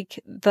I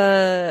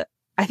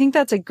think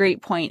that's a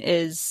great point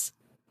is,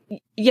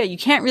 you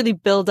can't really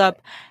build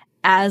up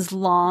as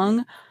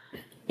long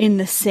in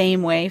the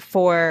same way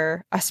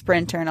for a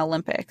sprint or an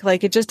Olympic.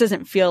 Like it just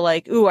doesn't feel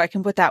like, ooh, I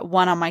can put that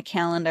one on my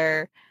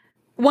calendar.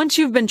 Once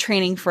you've been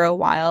training for a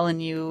while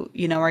and you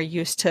are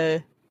used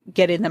to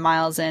getting the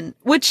miles in,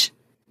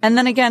 and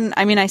then again,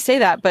 I mean, I say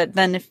that, but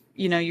then if,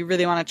 you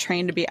really want to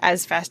train to be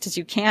as fast as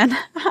you can,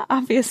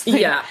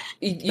 obviously. Yeah.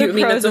 I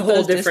mean, that's a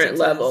whole different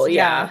level.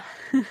 Yeah.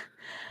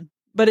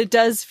 But it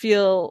does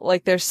feel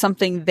like there's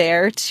something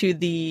there to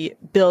the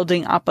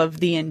building up of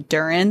the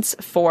endurance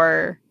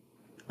for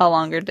a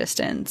longer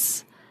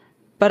distance.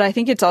 But I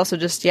think it's also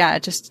just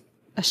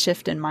a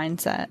shift in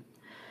mindset.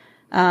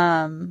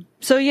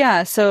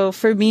 So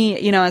for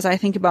me, as I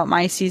think about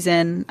my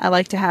season, I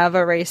like to have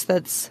a race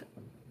that's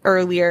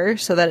earlier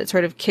so that it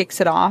sort of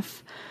kicks it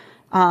off.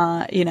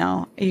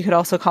 You could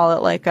also call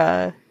it like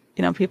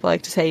people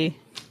like to say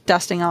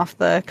dusting off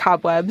the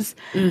cobwebs.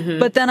 Mm-hmm.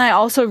 But then I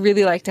also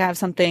really like to have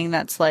something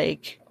that's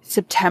like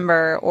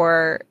September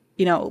or,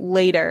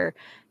 later,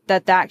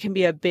 that can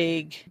be a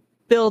big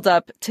build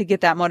up to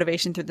get that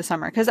motivation through the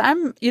summer. Cause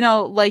I'm,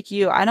 like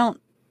you, I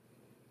don't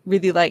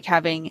really like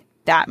having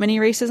that many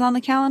races on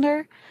the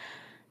calendar.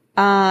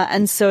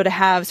 And so to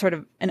have sort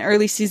of an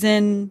early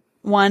season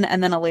one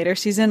and then a later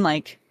season,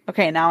 like,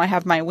 okay, now I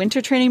have my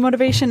winter training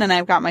motivation and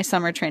I've got my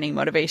summer training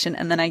motivation,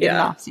 and then I get an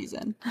off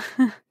season.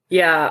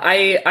 Yeah,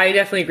 I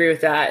definitely agree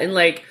with that. And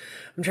like,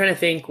 I'm trying to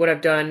think what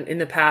I've done in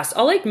the past.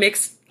 I'll like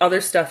mix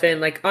other stuff in.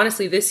 Like,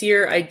 honestly, this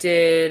year I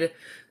did,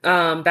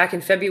 back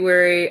in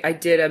February, I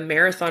did a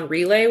marathon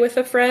relay with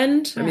a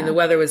friend. Yeah. I mean, the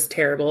weather was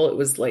terrible. It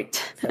was like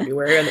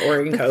February on the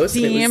Oregon coast.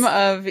 Theme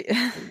of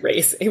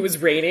race. It was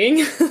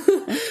raining.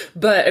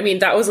 But I mean,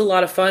 that was a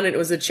lot of fun. It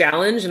was a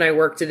challenge, and I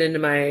worked it into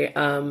my,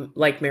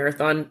 like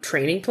marathon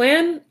training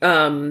plan.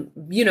 So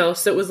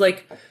it was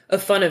like a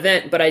fun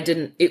event, but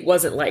it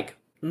wasn't like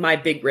my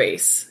big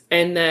race.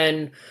 And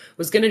then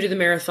was going to do the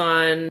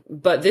marathon,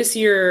 but this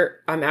year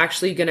I'm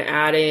actually going to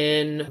add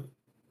in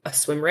a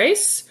swim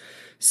race.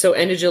 So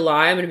end of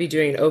July, I'm going to be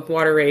doing an open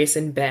water race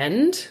in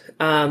Bend,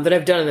 that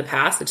I've done in the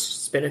past. It's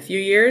just been a few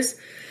years.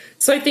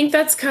 So I think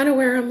that's kind of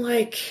where I'm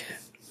like,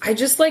 I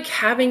just like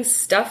having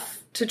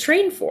stuff to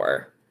train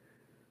for.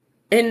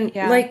 And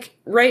like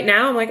right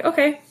now I'm like,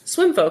 okay,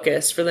 swim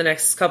focused for the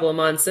next couple of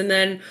months. And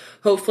then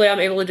hopefully I'm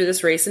able to do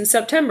this race in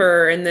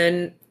September, and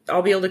then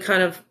I'll be able to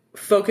kind of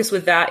focus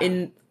with that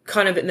in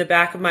the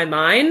back of my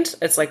mind.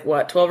 It's like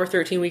 12 or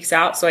 13 weeks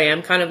out. So I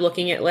am kind of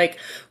looking at like,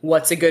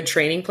 what's a good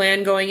training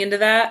plan going into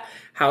that?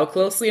 How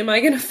closely am I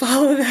going to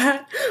follow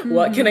that? Mm-hmm.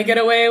 What can I get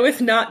away with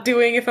not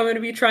doing if I'm going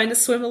to be trying to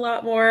swim a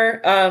lot more?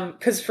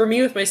 Cause for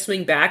me, with my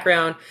swimming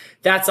background,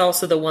 that's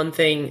also the one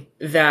thing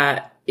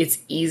that it's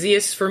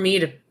easiest for me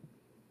to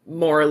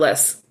more or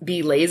less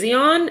be lazy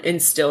on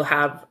and still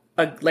have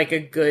a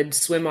good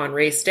swim on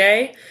race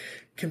day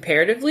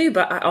comparatively.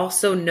 But I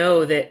also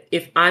know that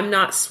if I'm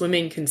not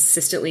swimming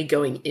consistently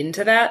going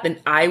into that, then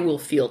I will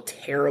feel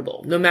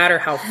terrible. No matter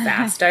how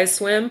fast I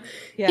swim,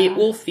 it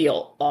will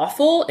feel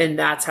awful. And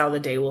that's how the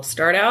day will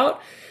start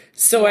out.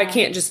 So I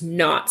can't just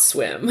not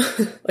swim.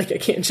 Like I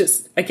can't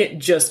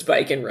just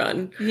bike and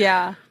run.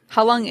 Yeah.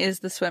 How long is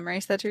the swim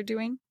race that you're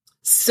doing?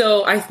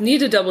 So I need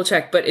to double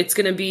check, but it's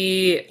going to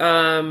be,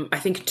 I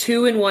think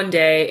 2 in one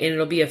day, and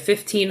it'll be a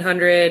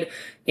 1,500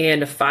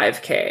 and a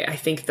 5K. I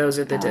think those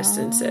are the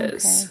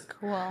distances. Okay,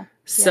 cool.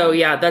 So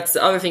that's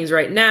the other things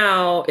right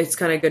now. It's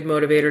kind of a good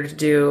motivator to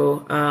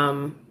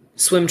do,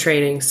 swim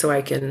training so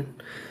I can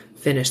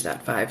finish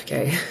that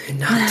 5K and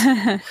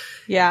not.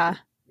 Yeah.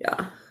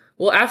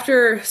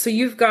 Well, so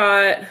you've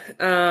got,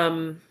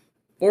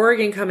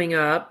 Oregon coming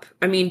up.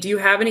 I mean, do you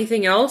have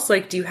anything else?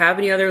 Like, do you have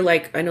any other,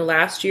 like, I know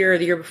last year or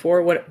the year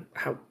before,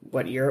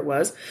 what year it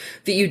was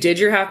that you did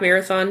your half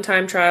marathon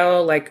time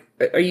trial? Like,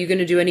 are you going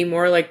to do any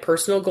more like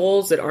personal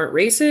goals that aren't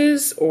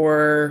races,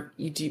 or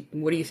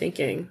what are you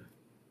thinking?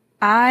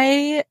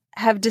 I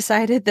have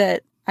decided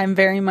that I'm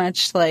very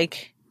much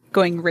like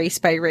going race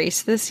by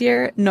race this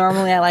year.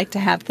 Normally I like to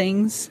have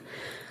things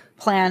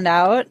planned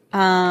out.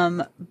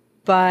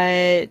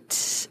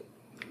 But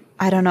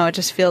I don't know, it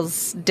just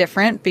feels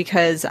different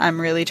because I'm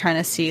really trying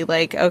to see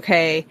like,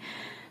 okay,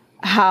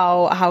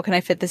 how can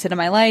I fit this into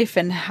my life,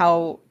 and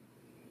how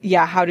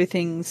do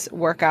things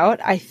work out?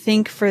 I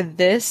think for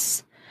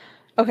this,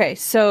 okay,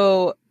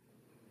 so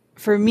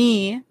for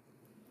me,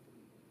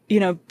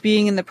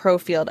 being in the pro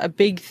field, a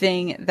big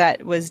thing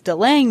that was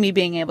delaying me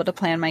being able to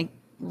plan my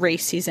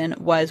race season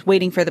was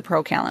waiting for the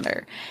pro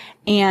calendar.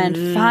 And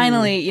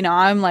finally,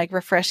 I'm like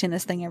refreshing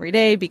this thing every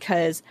day,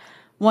 because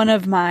one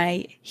of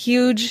my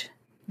huge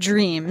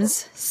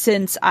dreams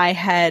since I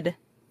had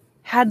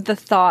the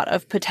thought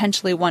of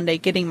potentially one day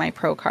getting my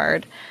pro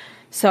card.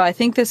 So I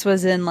think this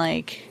was in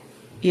like,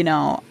 I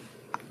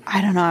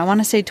don't know, I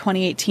want to say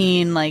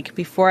 2018, like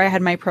before I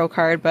had my pro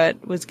card,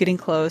 but was getting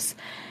close,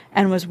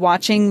 and was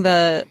watching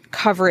the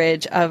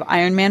coverage of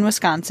Ironman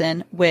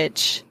Wisconsin,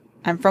 which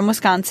I'm from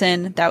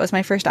Wisconsin. That was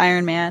my first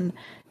Ironman,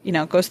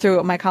 goes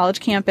through my college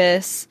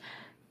campus,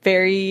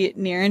 very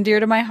near and dear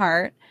to my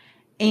heart.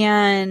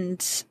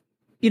 And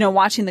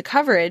watching the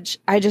coverage,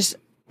 I just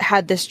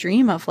had this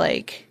dream of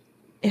like,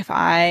 if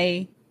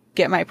I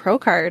get my pro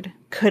card,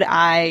 could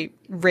I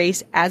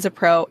race as a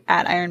pro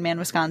at Ironman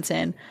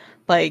Wisconsin?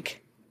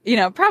 Like,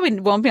 probably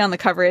won't be on the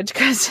coverage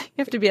because you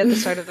have to be at the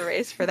start of the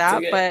race for that.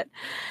 Okay. But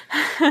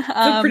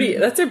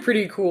that's a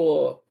pretty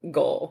cool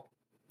goal.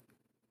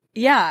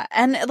 Yeah.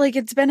 And like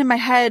it's been in my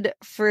head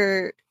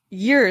for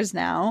years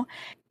now.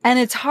 And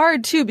it's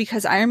hard too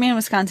because Ironman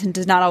Wisconsin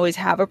does not always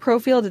have a pro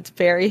field. It's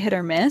very hit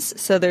or miss.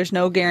 So there's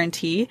no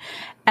guarantee.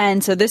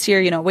 And so this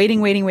year,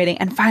 waiting.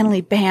 And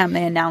finally, bam,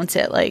 they announce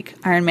it. Like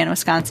Ironman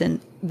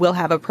Wisconsin will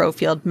have a pro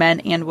field,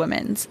 men and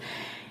women's.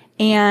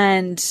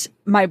 And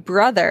my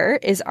brother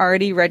is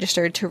already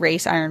registered to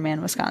race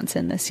Ironman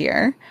Wisconsin this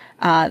year.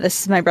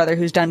 This is my brother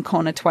who's done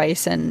Kona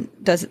twice and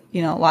does,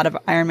 a lot of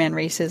Ironman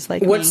races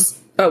like me.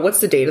 What's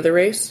the date of the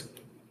race?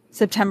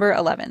 September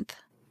 11th.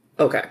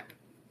 Okay.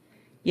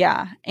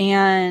 Yeah.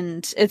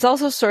 And it's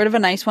also sort of a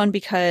nice one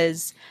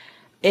because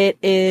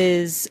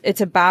it's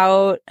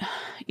about,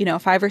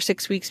 5 or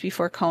 6 weeks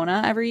before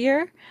Kona every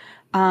year.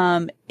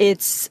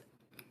 It's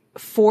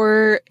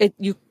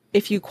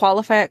if you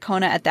qualify at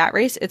Kona at that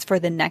race, it's for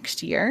the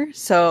next year.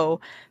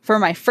 So for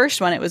my first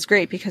one, it was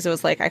great because it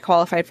was like I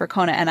qualified for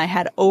Kona and I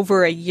had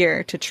over a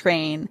year to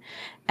train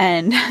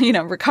and,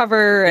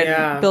 recover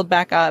and build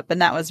back up.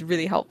 And that was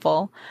really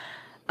helpful.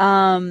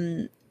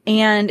 And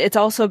it's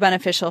also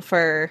beneficial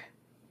for,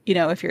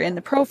 if you're in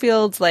the pro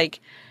fields,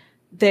 like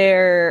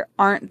there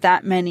aren't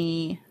that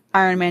many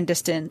Ironman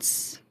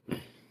distance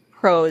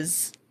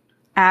pros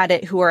at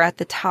it who are at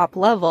the top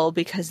level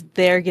because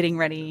they're getting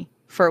ready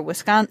for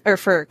Wisconsin or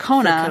for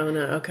Kona. For Kona,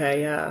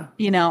 okay, yeah.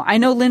 I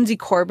know Lindsay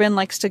Corbin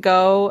likes to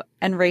go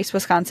and race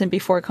Wisconsin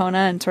before Kona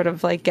and sort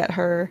of like get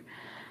her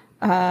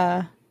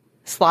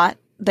slot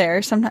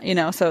there.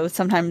 Sometimes, so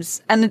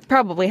sometimes, and it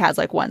probably has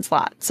like one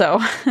slot. So,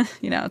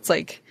 it's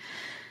like,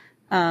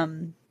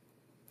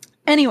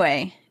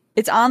 anyway,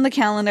 it's on the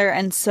calendar.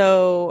 And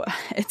so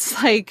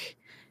it's like,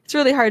 it's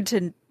really hard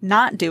to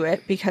not do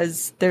it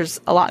because there's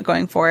a lot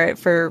going for it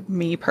for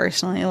me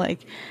personally.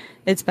 Like,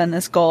 it's been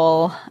this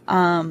goal.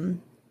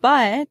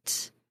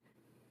 But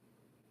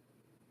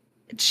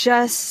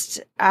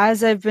just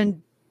as I've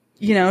been,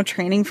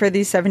 training for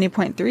these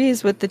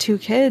 70.3s with the 2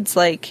 kids,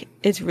 like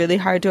it's really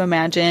hard to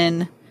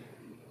imagine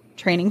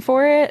training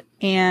for it.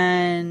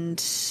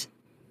 And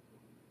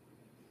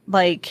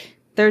like,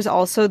 there's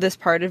also this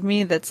part of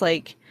me that's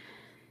like,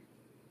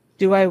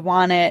 do I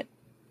want it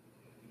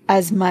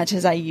as much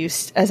as I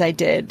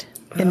did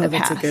in the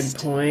past? That's a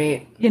good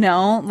point.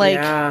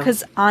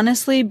 Because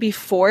honestly,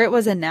 before it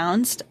was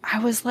announced, I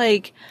was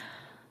like,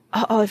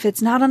 oh, if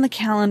it's not on the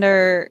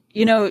calendar,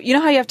 you know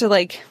how you have to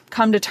like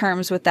come to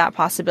terms with that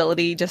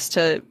possibility just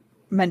to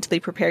mentally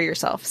prepare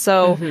yourself.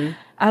 So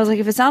I was like,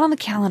 if it's not on the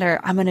calendar,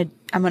 I'm going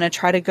to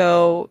try to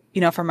go,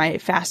 for my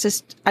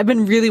fastest. I've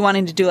been really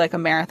wanting to do like a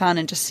marathon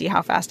and just see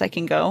how fast I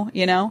can go,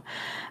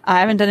 I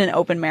haven't done an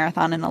open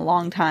marathon in a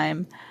long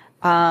time.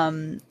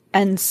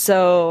 And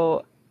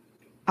so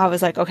I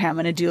was like, okay, I'm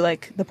going to do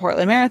like the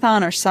Portland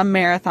Marathon or some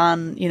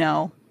marathon,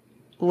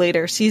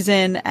 later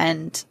season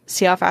and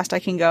see how fast I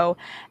can go.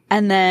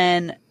 And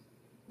then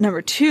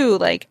number 2,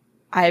 like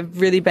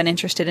I've really been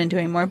interested in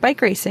doing more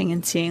bike racing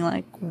and seeing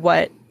like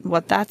what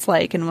that's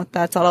like and what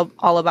that's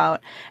all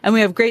about. And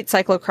we have great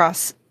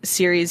cyclocross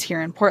series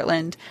here in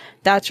Portland.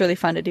 That's really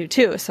fun to do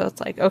too. So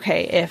it's like,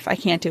 okay, if I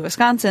can't do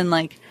Wisconsin,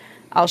 like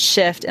I'll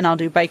shift and I'll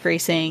do bike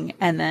racing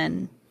and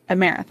then a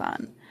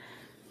marathon.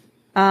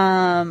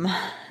 And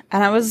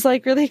I was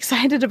like really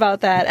excited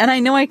about that. And I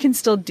know I can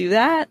still do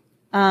that.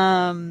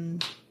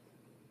 And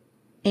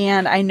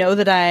I know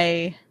that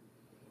I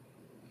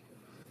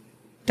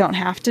don't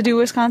have to do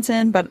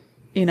Wisconsin, but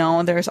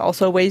there's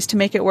also ways to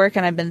make it work.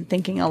 And I've been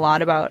thinking a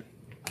lot about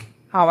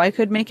how I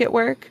could make it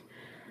work.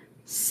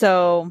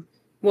 So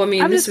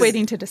I'm just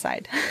waiting to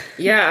decide.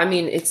 Yeah.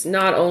 It's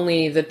not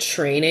only the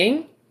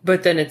training,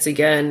 but then it's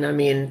again,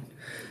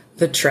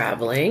 the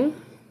traveling.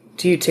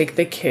 Do you take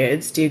the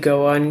kids? Do you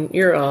go on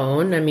your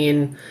own?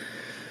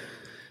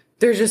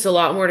 There's just a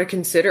lot more to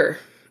consider.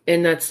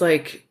 And that's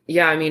like,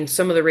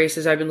 some of the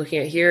races I've been looking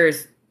at here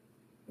is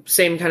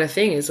same kind of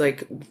thing. Is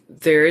like,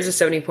 there is a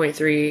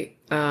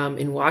 70.3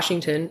 in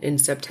Washington in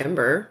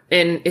September,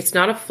 and it's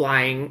not a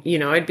flying,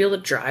 I'd be able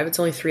to drive. It's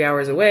only 3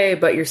 hours away,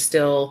 but you're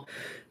still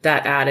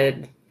that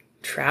added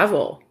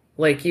travel.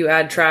 Like you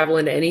add travel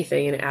into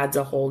anything and it adds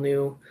a whole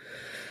new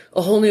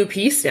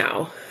piece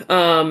now.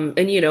 And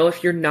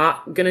if you're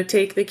not going to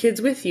take the kids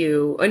with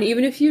you, and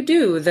even if you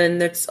do, then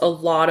that's a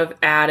lot of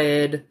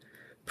added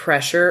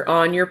pressure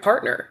on your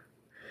partner.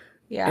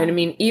 Yeah. And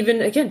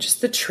even again,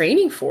 just the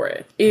training for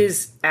it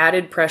is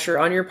added pressure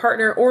on your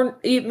partner. Or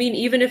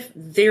even if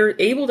they're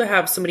able to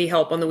have somebody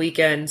help on the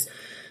weekends,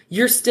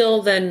 you're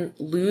still then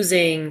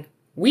losing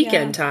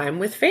weekend time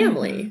with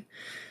family. Mm-hmm.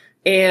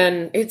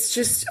 And it's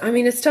just,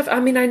 it's tough. I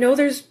know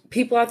there's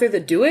people out there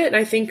that do it. And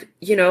I think,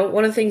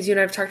 one of the things you and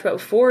I have talked about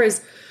before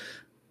is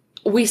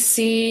we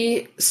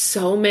see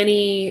so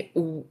many,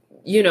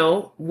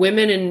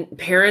 women and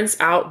parents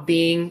out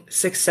being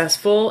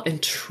successful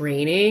and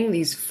training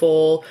these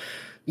full,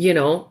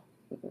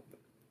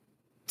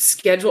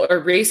 schedule or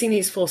racing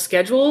these full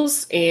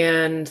schedules,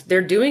 and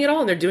they're doing it all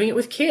and they're doing it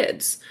with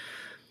kids.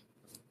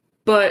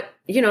 But,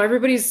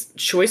 everybody's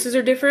choices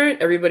are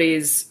different.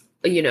 Everybody's,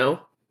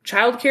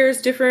 childcare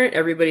is different.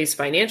 Everybody's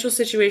financial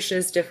situation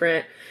is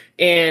different.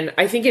 And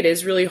I think it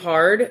is really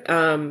hard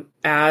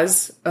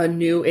as a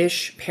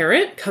new-ish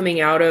parent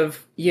coming out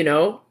of,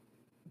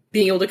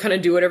 being able to kind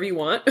of do whatever you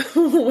want,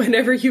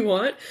 whenever you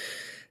want.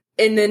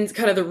 And then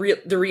kind of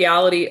the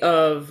reality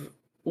of,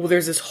 well,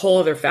 there's this whole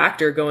other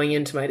factor going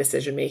into my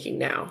decision-making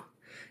now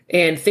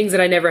and things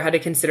that I never had to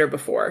consider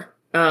before.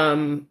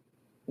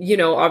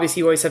 Obviously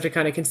you always have to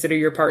kind of consider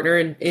your partner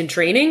in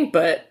training,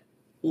 but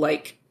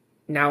like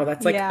now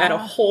that's like at a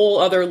whole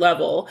other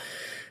level.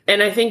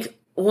 And I think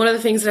one of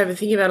the things that I've been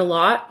thinking about a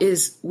lot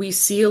is we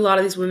see a lot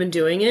of these women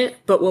doing it,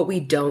 but what we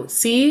don't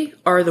see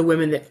are the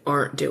women that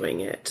aren't doing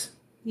it.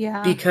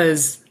 Yeah.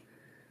 Because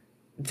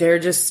they're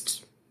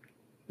just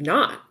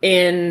not.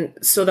 And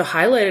so the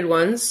highlighted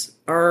ones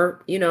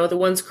are, the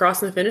ones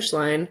crossing the finish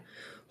line,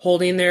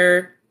 holding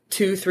their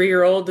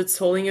 2-3-year-old that's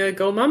holding a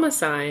Go Mama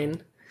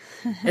sign.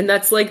 And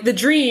that's like the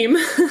dream.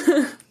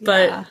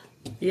 But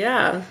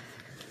yeah.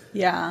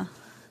 Yeah.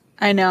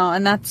 I know.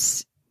 And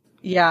that's,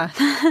 that's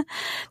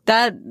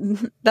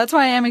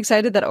why I'm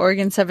excited that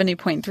Oregon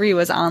 70.3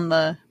 was on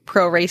the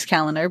pro race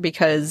calendar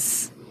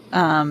because,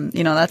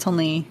 that's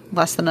only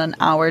less than an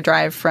hour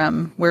drive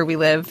from where we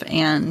live.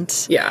 And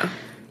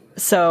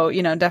so,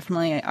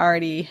 definitely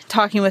already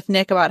talking with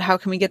Nick about how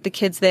can we get the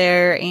kids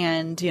there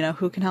and,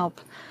 who can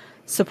help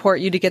support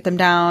you to get them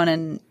down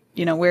and,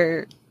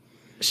 where,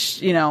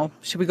 should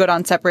we go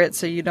down separate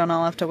so you don't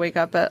all have to wake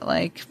up at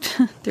like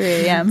 3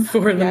 a.m.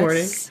 4 in the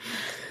morning?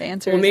 The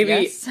answer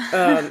is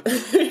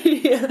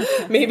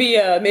yes.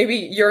 Maybe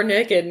your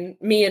Nick and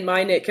me and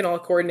my Nick can all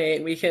coordinate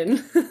and we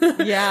can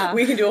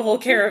we can do a whole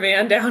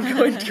caravan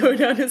go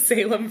down to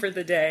Salem for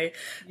the day.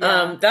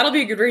 That'll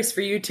be a good race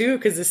for you too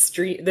because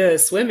the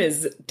swim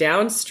is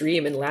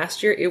downstream and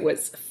last year it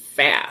was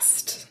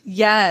fast.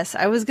 Yes,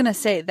 I was gonna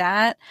say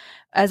that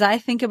as I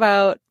think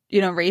about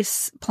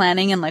race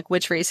planning and like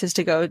which races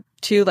to go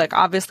to, like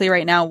obviously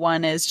right now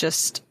one is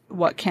just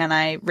what can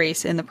I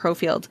race in the pro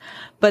field,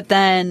 but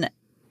then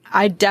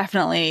I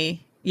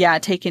definitely,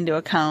 take into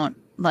account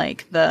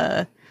like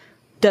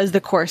does the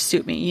course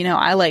suit me?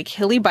 I like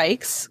hilly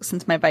bikes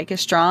since my bike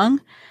is strong.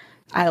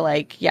 I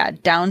like,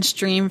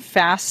 downstream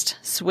fast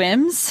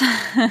swims.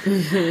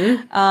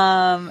 Mm-hmm.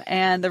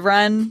 And the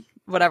run,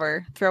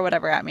 whatever, throw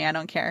whatever at me. I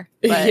don't care.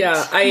 But...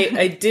 Yeah.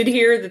 I did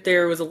hear that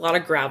there was a lot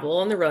of gravel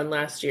on the run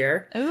last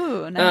year.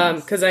 Ooh,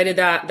 nice. Cause I did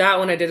that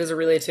one I did as a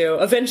relay too.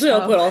 Eventually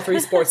I'll put all three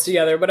sports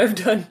together, but I've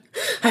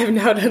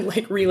now done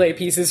like relay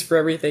pieces for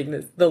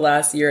everything the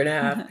last year and a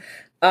half.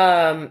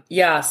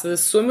 So the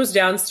swim was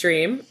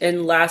downstream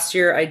and last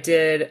year I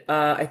did,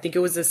 I think it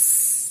was a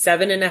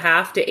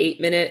 7.5 to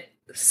 8 minute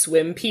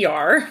swim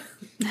PR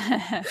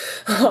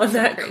on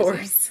that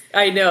course.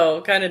 I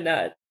know, kind of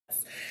nuts.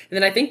 And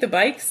then I think the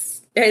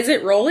bikes, is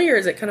it rolly or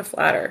is it kind of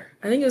flatter?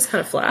 I think it was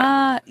kind of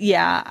flat.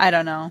 I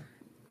don't know.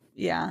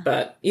 Yeah.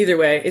 But either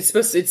way, it's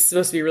supposed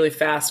to be a really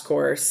fast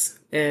course.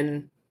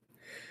 And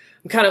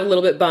I'm kind of a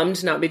little bit bummed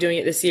to not be doing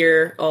it this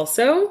year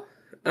also.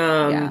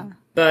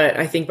 But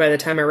I think by the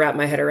time I wrap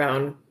my head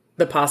around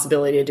the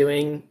possibility of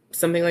doing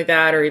something like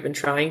that or even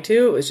trying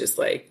to, it was just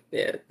like,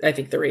 I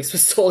think the race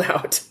was sold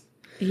out.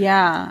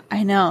 Yeah,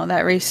 I know.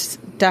 That race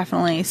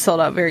definitely sold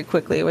out very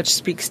quickly, which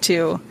speaks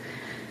to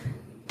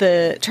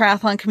the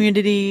triathlon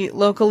community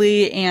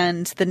locally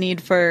and the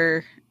need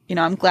for,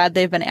 I'm glad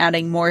they've been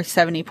adding more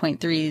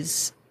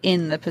 70.3s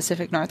in the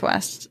Pacific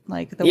Northwest,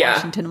 like the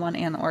Washington one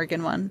and the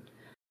Oregon one.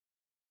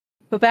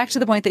 But back to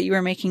the point that you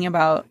were making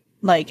about,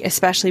 like,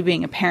 especially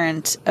being a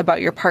parent, about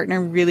your partner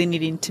really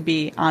needing to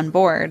be on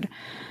board.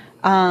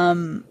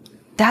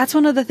 That's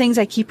one of the things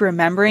I keep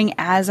remembering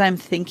as I'm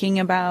thinking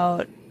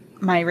about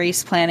my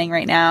race planning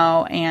right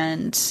now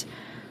and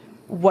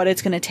what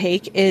it's going to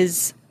take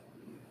is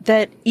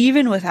that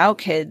even without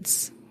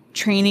kids,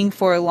 training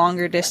for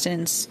longer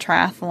distance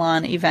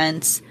triathlon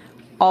events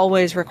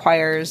always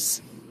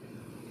requires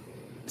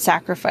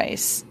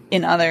sacrifice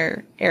in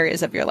other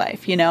areas of your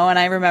life, and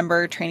I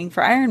remember training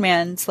for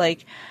Ironmans,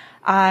 like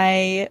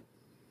I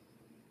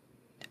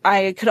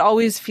could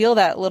always feel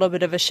that little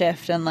bit of a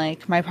shift and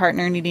like my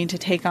partner needing to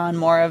take on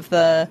more of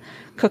the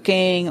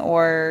cooking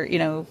or,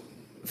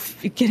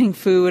 getting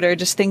food or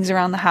just things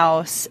around the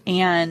house.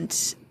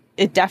 And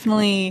it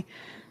definitely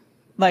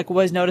like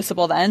was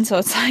noticeable then. So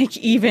it's like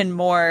even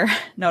more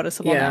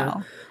noticeable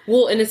now.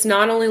 Well, and it's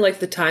not only like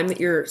the time that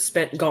you're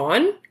spent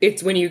gone,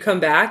 it's when you come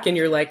back and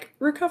you're like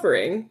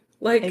recovering.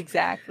 Like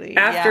exactly.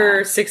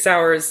 After 6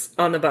 hours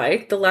on the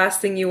bike, the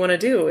last thing you want to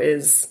do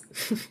is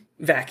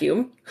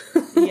vacuum.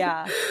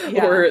 Yeah.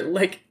 Or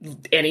like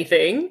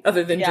anything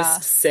other than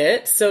just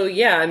sit. So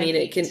I mean,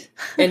 it can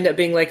end up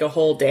being like a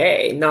whole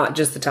day, not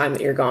just the time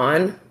that you're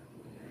gone.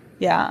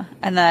 Yeah.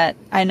 And that,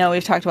 I know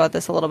we've talked about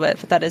this a little bit,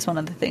 but that is one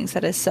of the things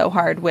that is so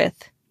hard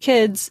with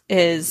kids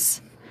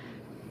is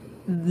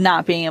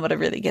not being able to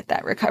really get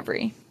that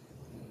recovery.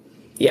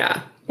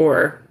 Yeah.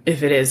 Or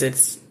if it is,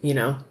 it's,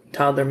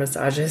 toddler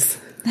massages.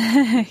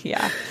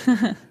 Yeah.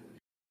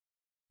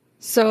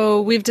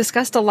 So we've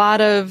discussed a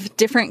lot of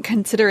different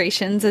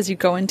considerations as you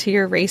go into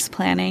your race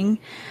planning.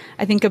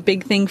 I think a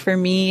big thing for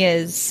me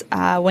is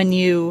when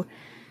you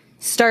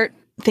start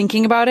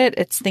thinking about it,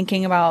 it's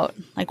thinking about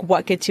like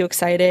what gets you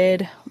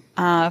excited,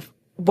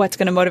 what's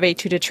going to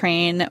motivate you to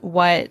train,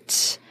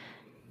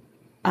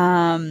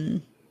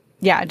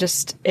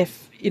 just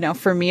if,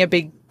 for me, a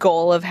big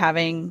goal of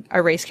having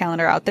a race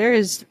calendar out there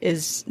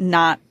is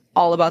not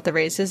all about the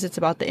races. It's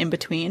about the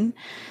in-between.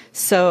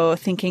 So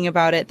thinking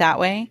about it that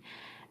way.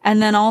 And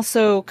then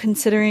also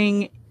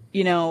considering,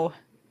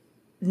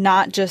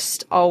 not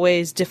just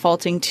always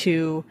defaulting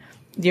to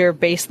your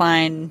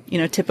baseline,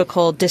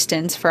 typical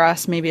distance. For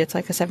us, maybe it's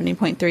like a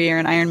 70.3 or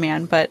an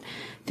Ironman, but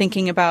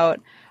thinking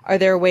about, are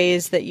there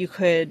ways that you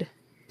could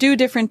do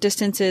different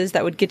distances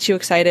that would get you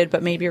excited,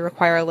 but maybe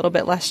require a little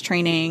bit less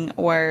training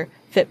or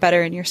fit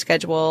better in your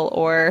schedule,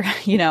 or,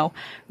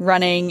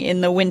 running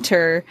in the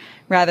winter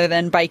rather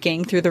than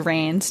biking through the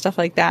rain, stuff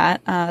like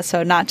that.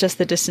 So not just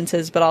the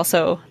distances, but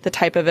also the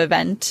type of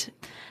event.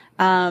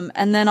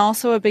 And then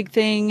also a big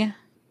thing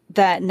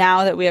that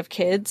now that we have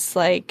kids,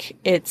 like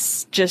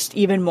it's just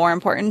even more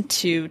important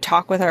to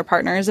talk with our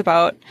partners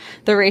about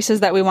the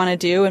races that we want to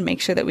do and make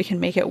sure that we can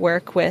make it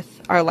work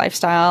with our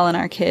lifestyle and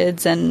our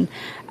kids and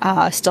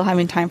still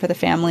having time for the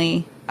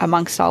family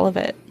amongst all of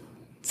it.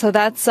 So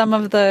that's some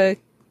of the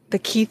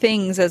key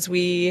things as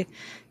we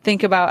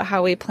think about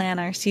how we plan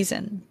our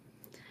season.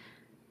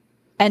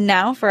 And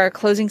now for our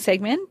closing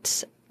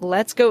segment,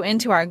 let's go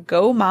into our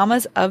Go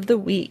Mamas of the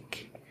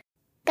Week.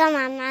 Go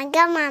Mama,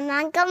 go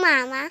Mama, go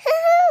Mama.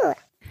 Woo-hoo!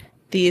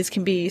 These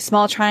can be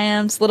small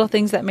triumphs, little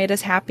things that made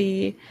us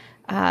happy,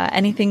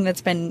 anything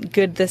that's been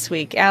good this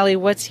week. Aly,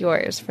 what's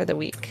yours for the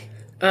week?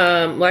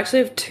 Well,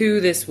 actually I have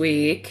two this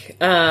week.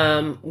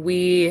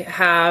 We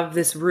have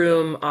this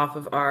room off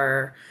of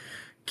our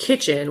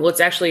kitchen. Well,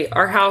 it's actually,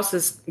 our house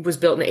was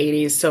built in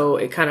the 80s, so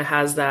it kind of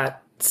has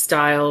that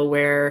style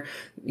where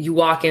you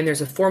walk in,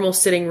 there's a formal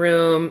sitting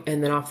room,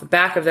 and then off the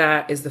back of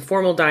that is the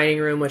formal dining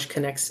room, which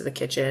connects to the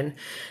kitchen.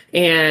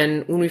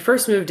 And when we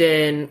first moved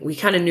in, we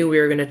kind of knew we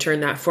were going to turn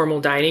that formal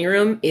dining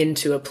room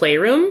into a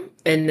playroom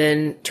and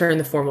then turn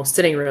the formal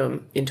sitting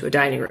room into a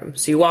dining room.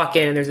 So you walk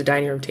in and there's a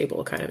dining room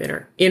table kind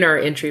of in our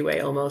entryway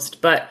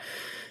almost. But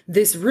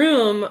this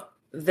room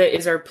that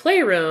is our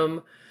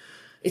playroom,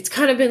 it's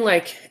kind of been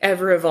like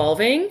ever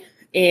evolving.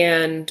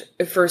 And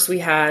at first we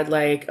had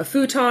like a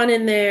futon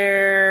in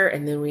there,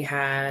 and then we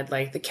had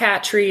like the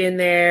cat tree in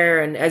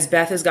there. And as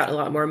Beth has gotten a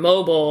lot more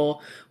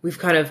mobile, we've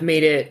kind of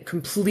made it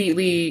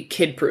completely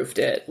kid-proofed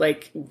it.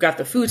 Like got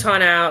the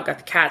futon out, got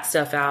the cat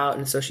stuff out.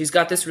 And so she's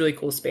got this really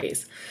cool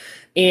space.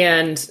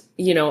 And,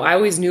 I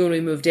always knew when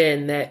we moved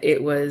in that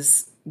it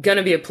was going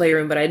to be a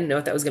playroom, but I didn't know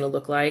what that was going to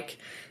look like.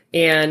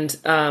 And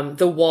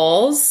the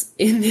walls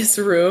in this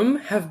room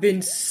have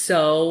been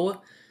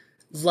so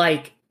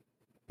like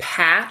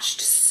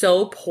patched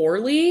so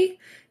poorly,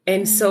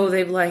 and so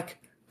they've like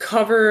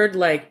covered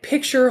like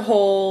picture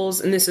holes,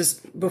 and this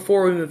is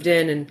before we moved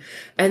in,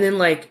 and then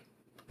like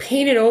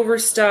painted over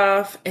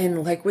stuff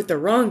and like with the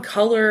wrong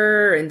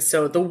color, and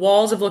so the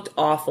walls have looked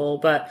awful.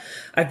 But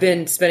I've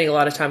been spending a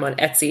lot of time on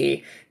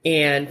Etsy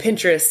and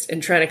Pinterest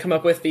and trying to come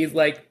up with these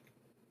like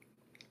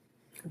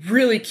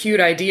really cute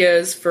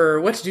ideas for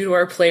what to do to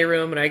our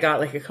playroom. And I got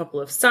like a couple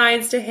of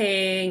signs to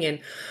hang and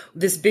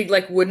this big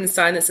like wooden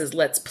sign that says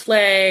 "Let's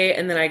play."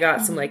 And then I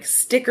got some like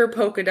sticker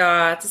polka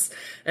dots,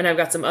 and I've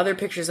got some other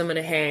pictures I'm going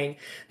to hang.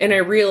 And I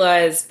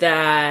realized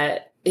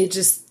that it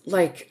just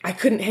like, I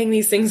couldn't hang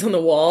these things on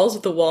the walls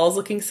with the walls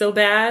looking so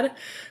bad.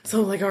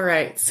 So I'm like, all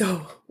right,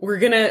 so we're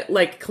going to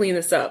like clean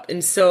this up.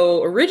 And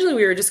so originally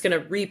we were just going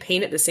to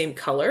repaint it the same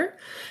color,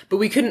 but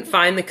we couldn't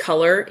find the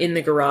color in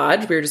the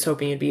garage. We were just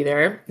hoping it'd be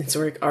there. And so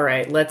we're like, all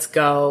right, let's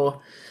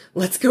go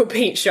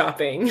paint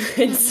shopping.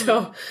 And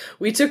so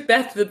we took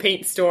Beth to the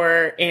paint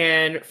store,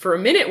 and for a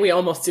minute we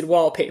almost did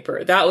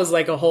wallpaper. That was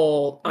like a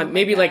whole,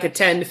 maybe like a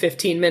 10 to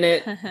 15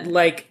 minute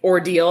like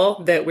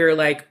ordeal that we were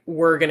like,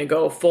 we're going to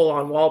go full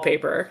on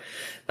wallpaper.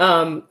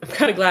 I'm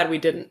kind of glad we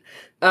didn't.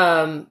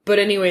 But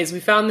anyways, we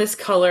found this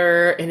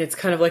color, and it's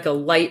kind of like a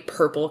light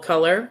purple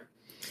color.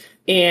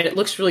 And it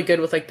looks really good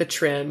with like the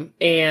trim.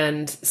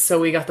 And so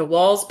we got the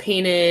walls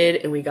painted,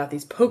 and we got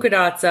these polka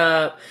dots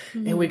up,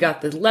 and we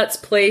got the "Let's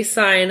Play"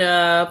 sign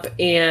up,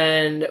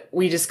 and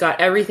we just got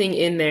everything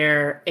in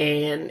there.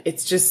 And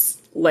it's just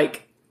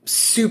like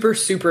super,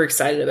 super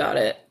excited about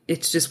it.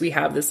 It's just, we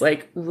have this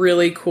like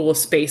really cool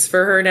space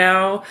for her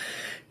now.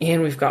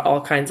 And we've got all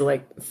kinds of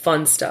like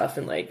fun stuff,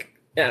 and like,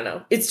 I don't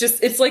know.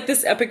 It's like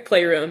this epic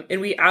playroom, and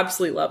we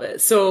absolutely love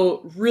it.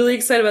 So really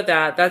excited about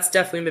that. That's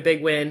definitely a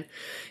big win.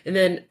 And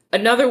then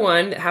another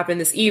one that happened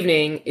this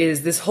evening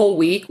is this whole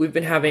week we've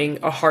been having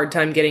a hard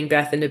time getting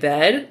Beth into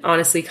bed.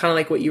 Honestly, kind of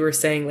like what you were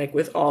saying, like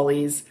with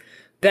Ollie's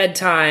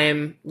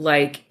bedtime,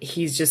 like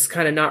he's just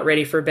kind of not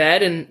ready for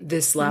bed. And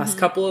this last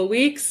couple of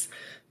weeks,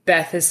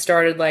 Beth has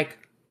started like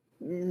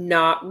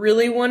not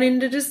really wanting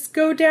to just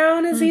go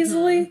down as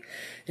easily.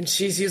 And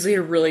she's usually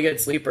a really good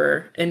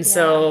sleeper. And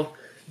so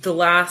the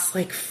last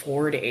like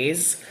 4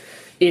 days,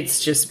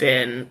 it's just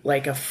been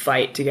like a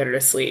fight to get her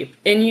to sleep.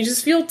 And you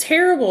just feel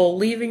terrible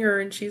leaving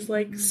her and she's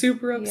like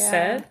super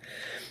upset.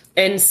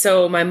 Yeah. And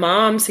so my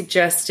mom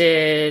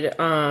suggested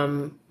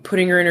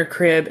putting her in her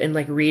crib and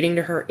like reading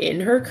to her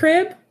in her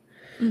crib,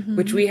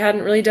 which we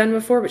hadn't really done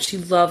before, but she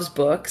loves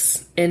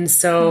books. And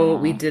so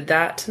we did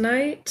that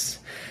tonight.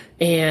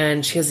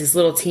 And she has these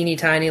little teeny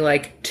tiny,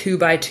 like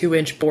 2x2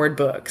 inch board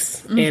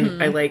books.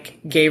 And I like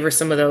gave her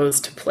some of those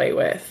to play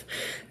with.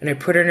 And I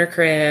put her in her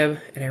crib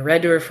and I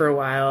read to her for a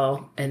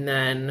while and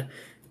then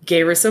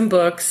gave her some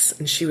books.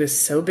 And she was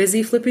so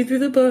busy flipping through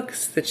the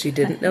books that she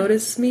didn't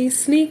notice me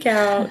sneak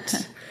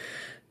out.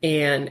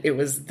 And it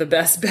was the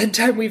best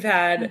bedtime we've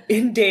had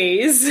in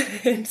days.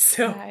 And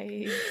so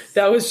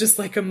that was just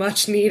like a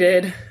much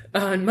needed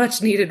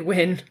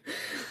win.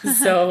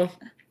 So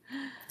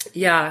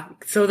yeah.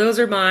 So those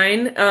are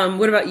mine.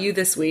 What about you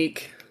this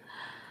week?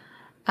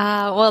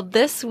 Well,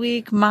 this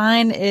week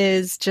mine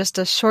is just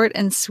a short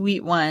and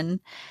sweet one.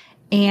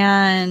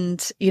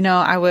 And, you know,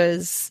 I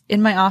was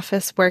in my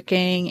office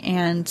working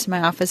and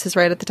my office is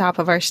right at the top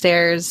of our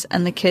stairs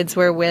and the kids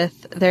were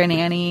with their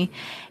nanny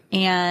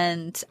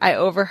and I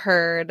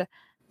overheard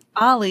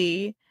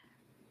Ollie.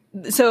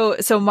 So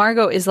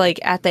Margot is like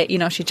at the, you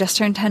know, she just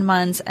turned 10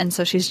 months. And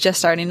so she's just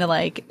starting to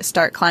like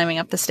start climbing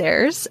up the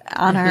stairs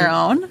on her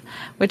own,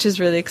 which is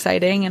really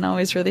exciting and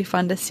always really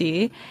fun to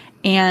see.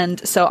 And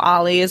so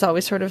Ollie is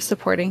always sort of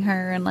supporting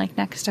her and like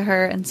next to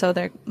her. And so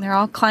they're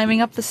all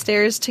climbing up the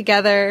stairs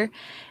together.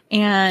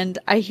 And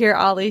I hear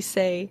Ollie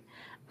say,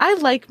 I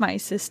like my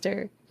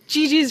sister.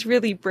 Gigi's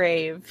really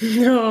brave.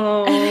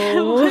 No. And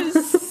it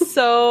was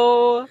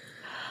so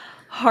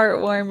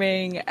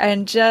heartwarming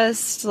and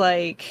just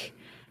like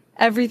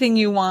everything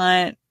you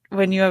want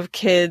when you have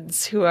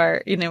kids who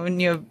are, you know, when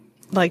you have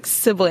like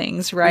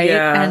siblings, right?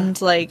 Yeah.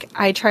 And like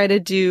I try to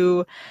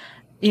do,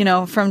 you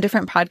know, from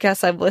different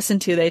podcasts I've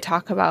listened to, they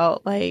talk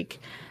about like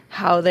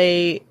how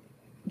they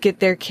get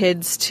their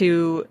kids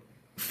to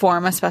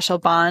form a special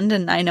bond.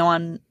 And I know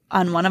on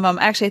one of them,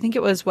 actually, I think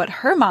it was what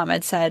her mom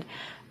had said,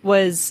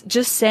 was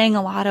just saying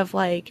a lot of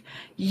like,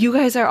 you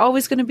guys are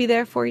always going to be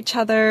there for each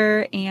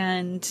other.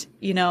 And,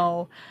 you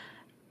know,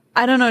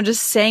 I don't know,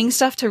 just saying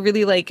stuff to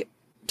really like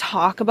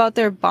talk about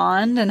their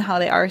bond and how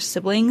they are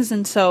siblings.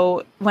 And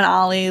so when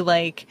Ollie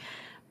like,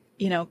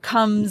 you know,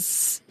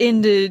 comes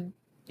into,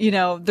 you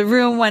know, the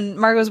room when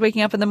Margot's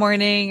waking up in the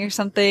morning or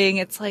something,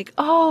 it's like,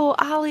 oh,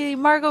 Ollie,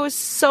 Margot is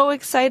so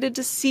excited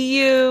to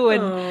see you.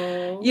 And,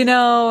 Aww. you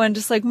know, and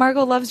just like,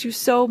 Margot loves you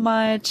so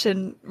much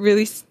and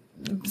really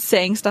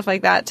saying stuff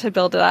like that to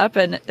build it up.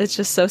 And it's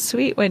just so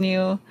sweet when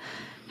you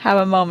have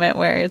a moment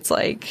where it's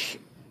like,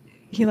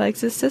 he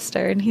likes his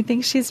sister and he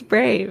thinks she's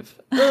brave.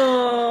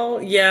 Oh,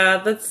 yeah,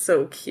 that's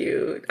so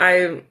cute.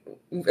 I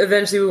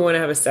eventually we want to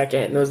have a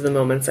second. And those are the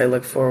moments I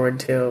look forward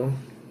to.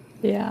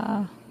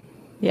 Yeah.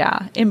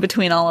 Yeah. In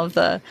between all of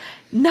the,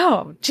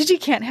 no, Gigi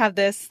can't have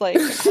this. Like,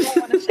 I don't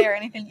want to share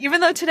anything.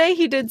 Even though today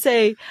he did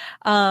say,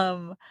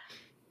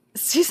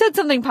 he said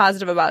something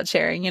positive about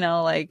sharing, you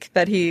know, like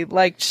that he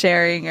liked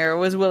sharing or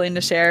was willing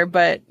to share,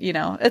 but, you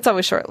know, it's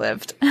always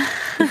short-lived.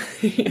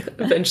 Yeah,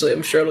 eventually,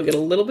 I'm sure it'll get a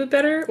little bit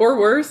better or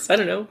worse. I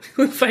don't know.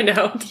 We'll find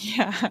out.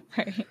 Yeah,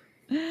 right.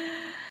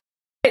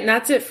 And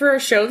that's it for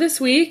our show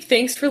this week.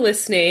 Thanks for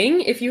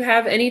listening. If you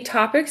have any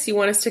topics you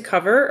want us to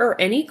cover or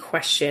any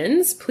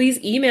questions,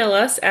 please email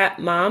us at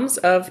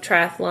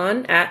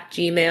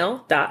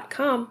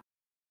momsoftriathlon@gmail.com.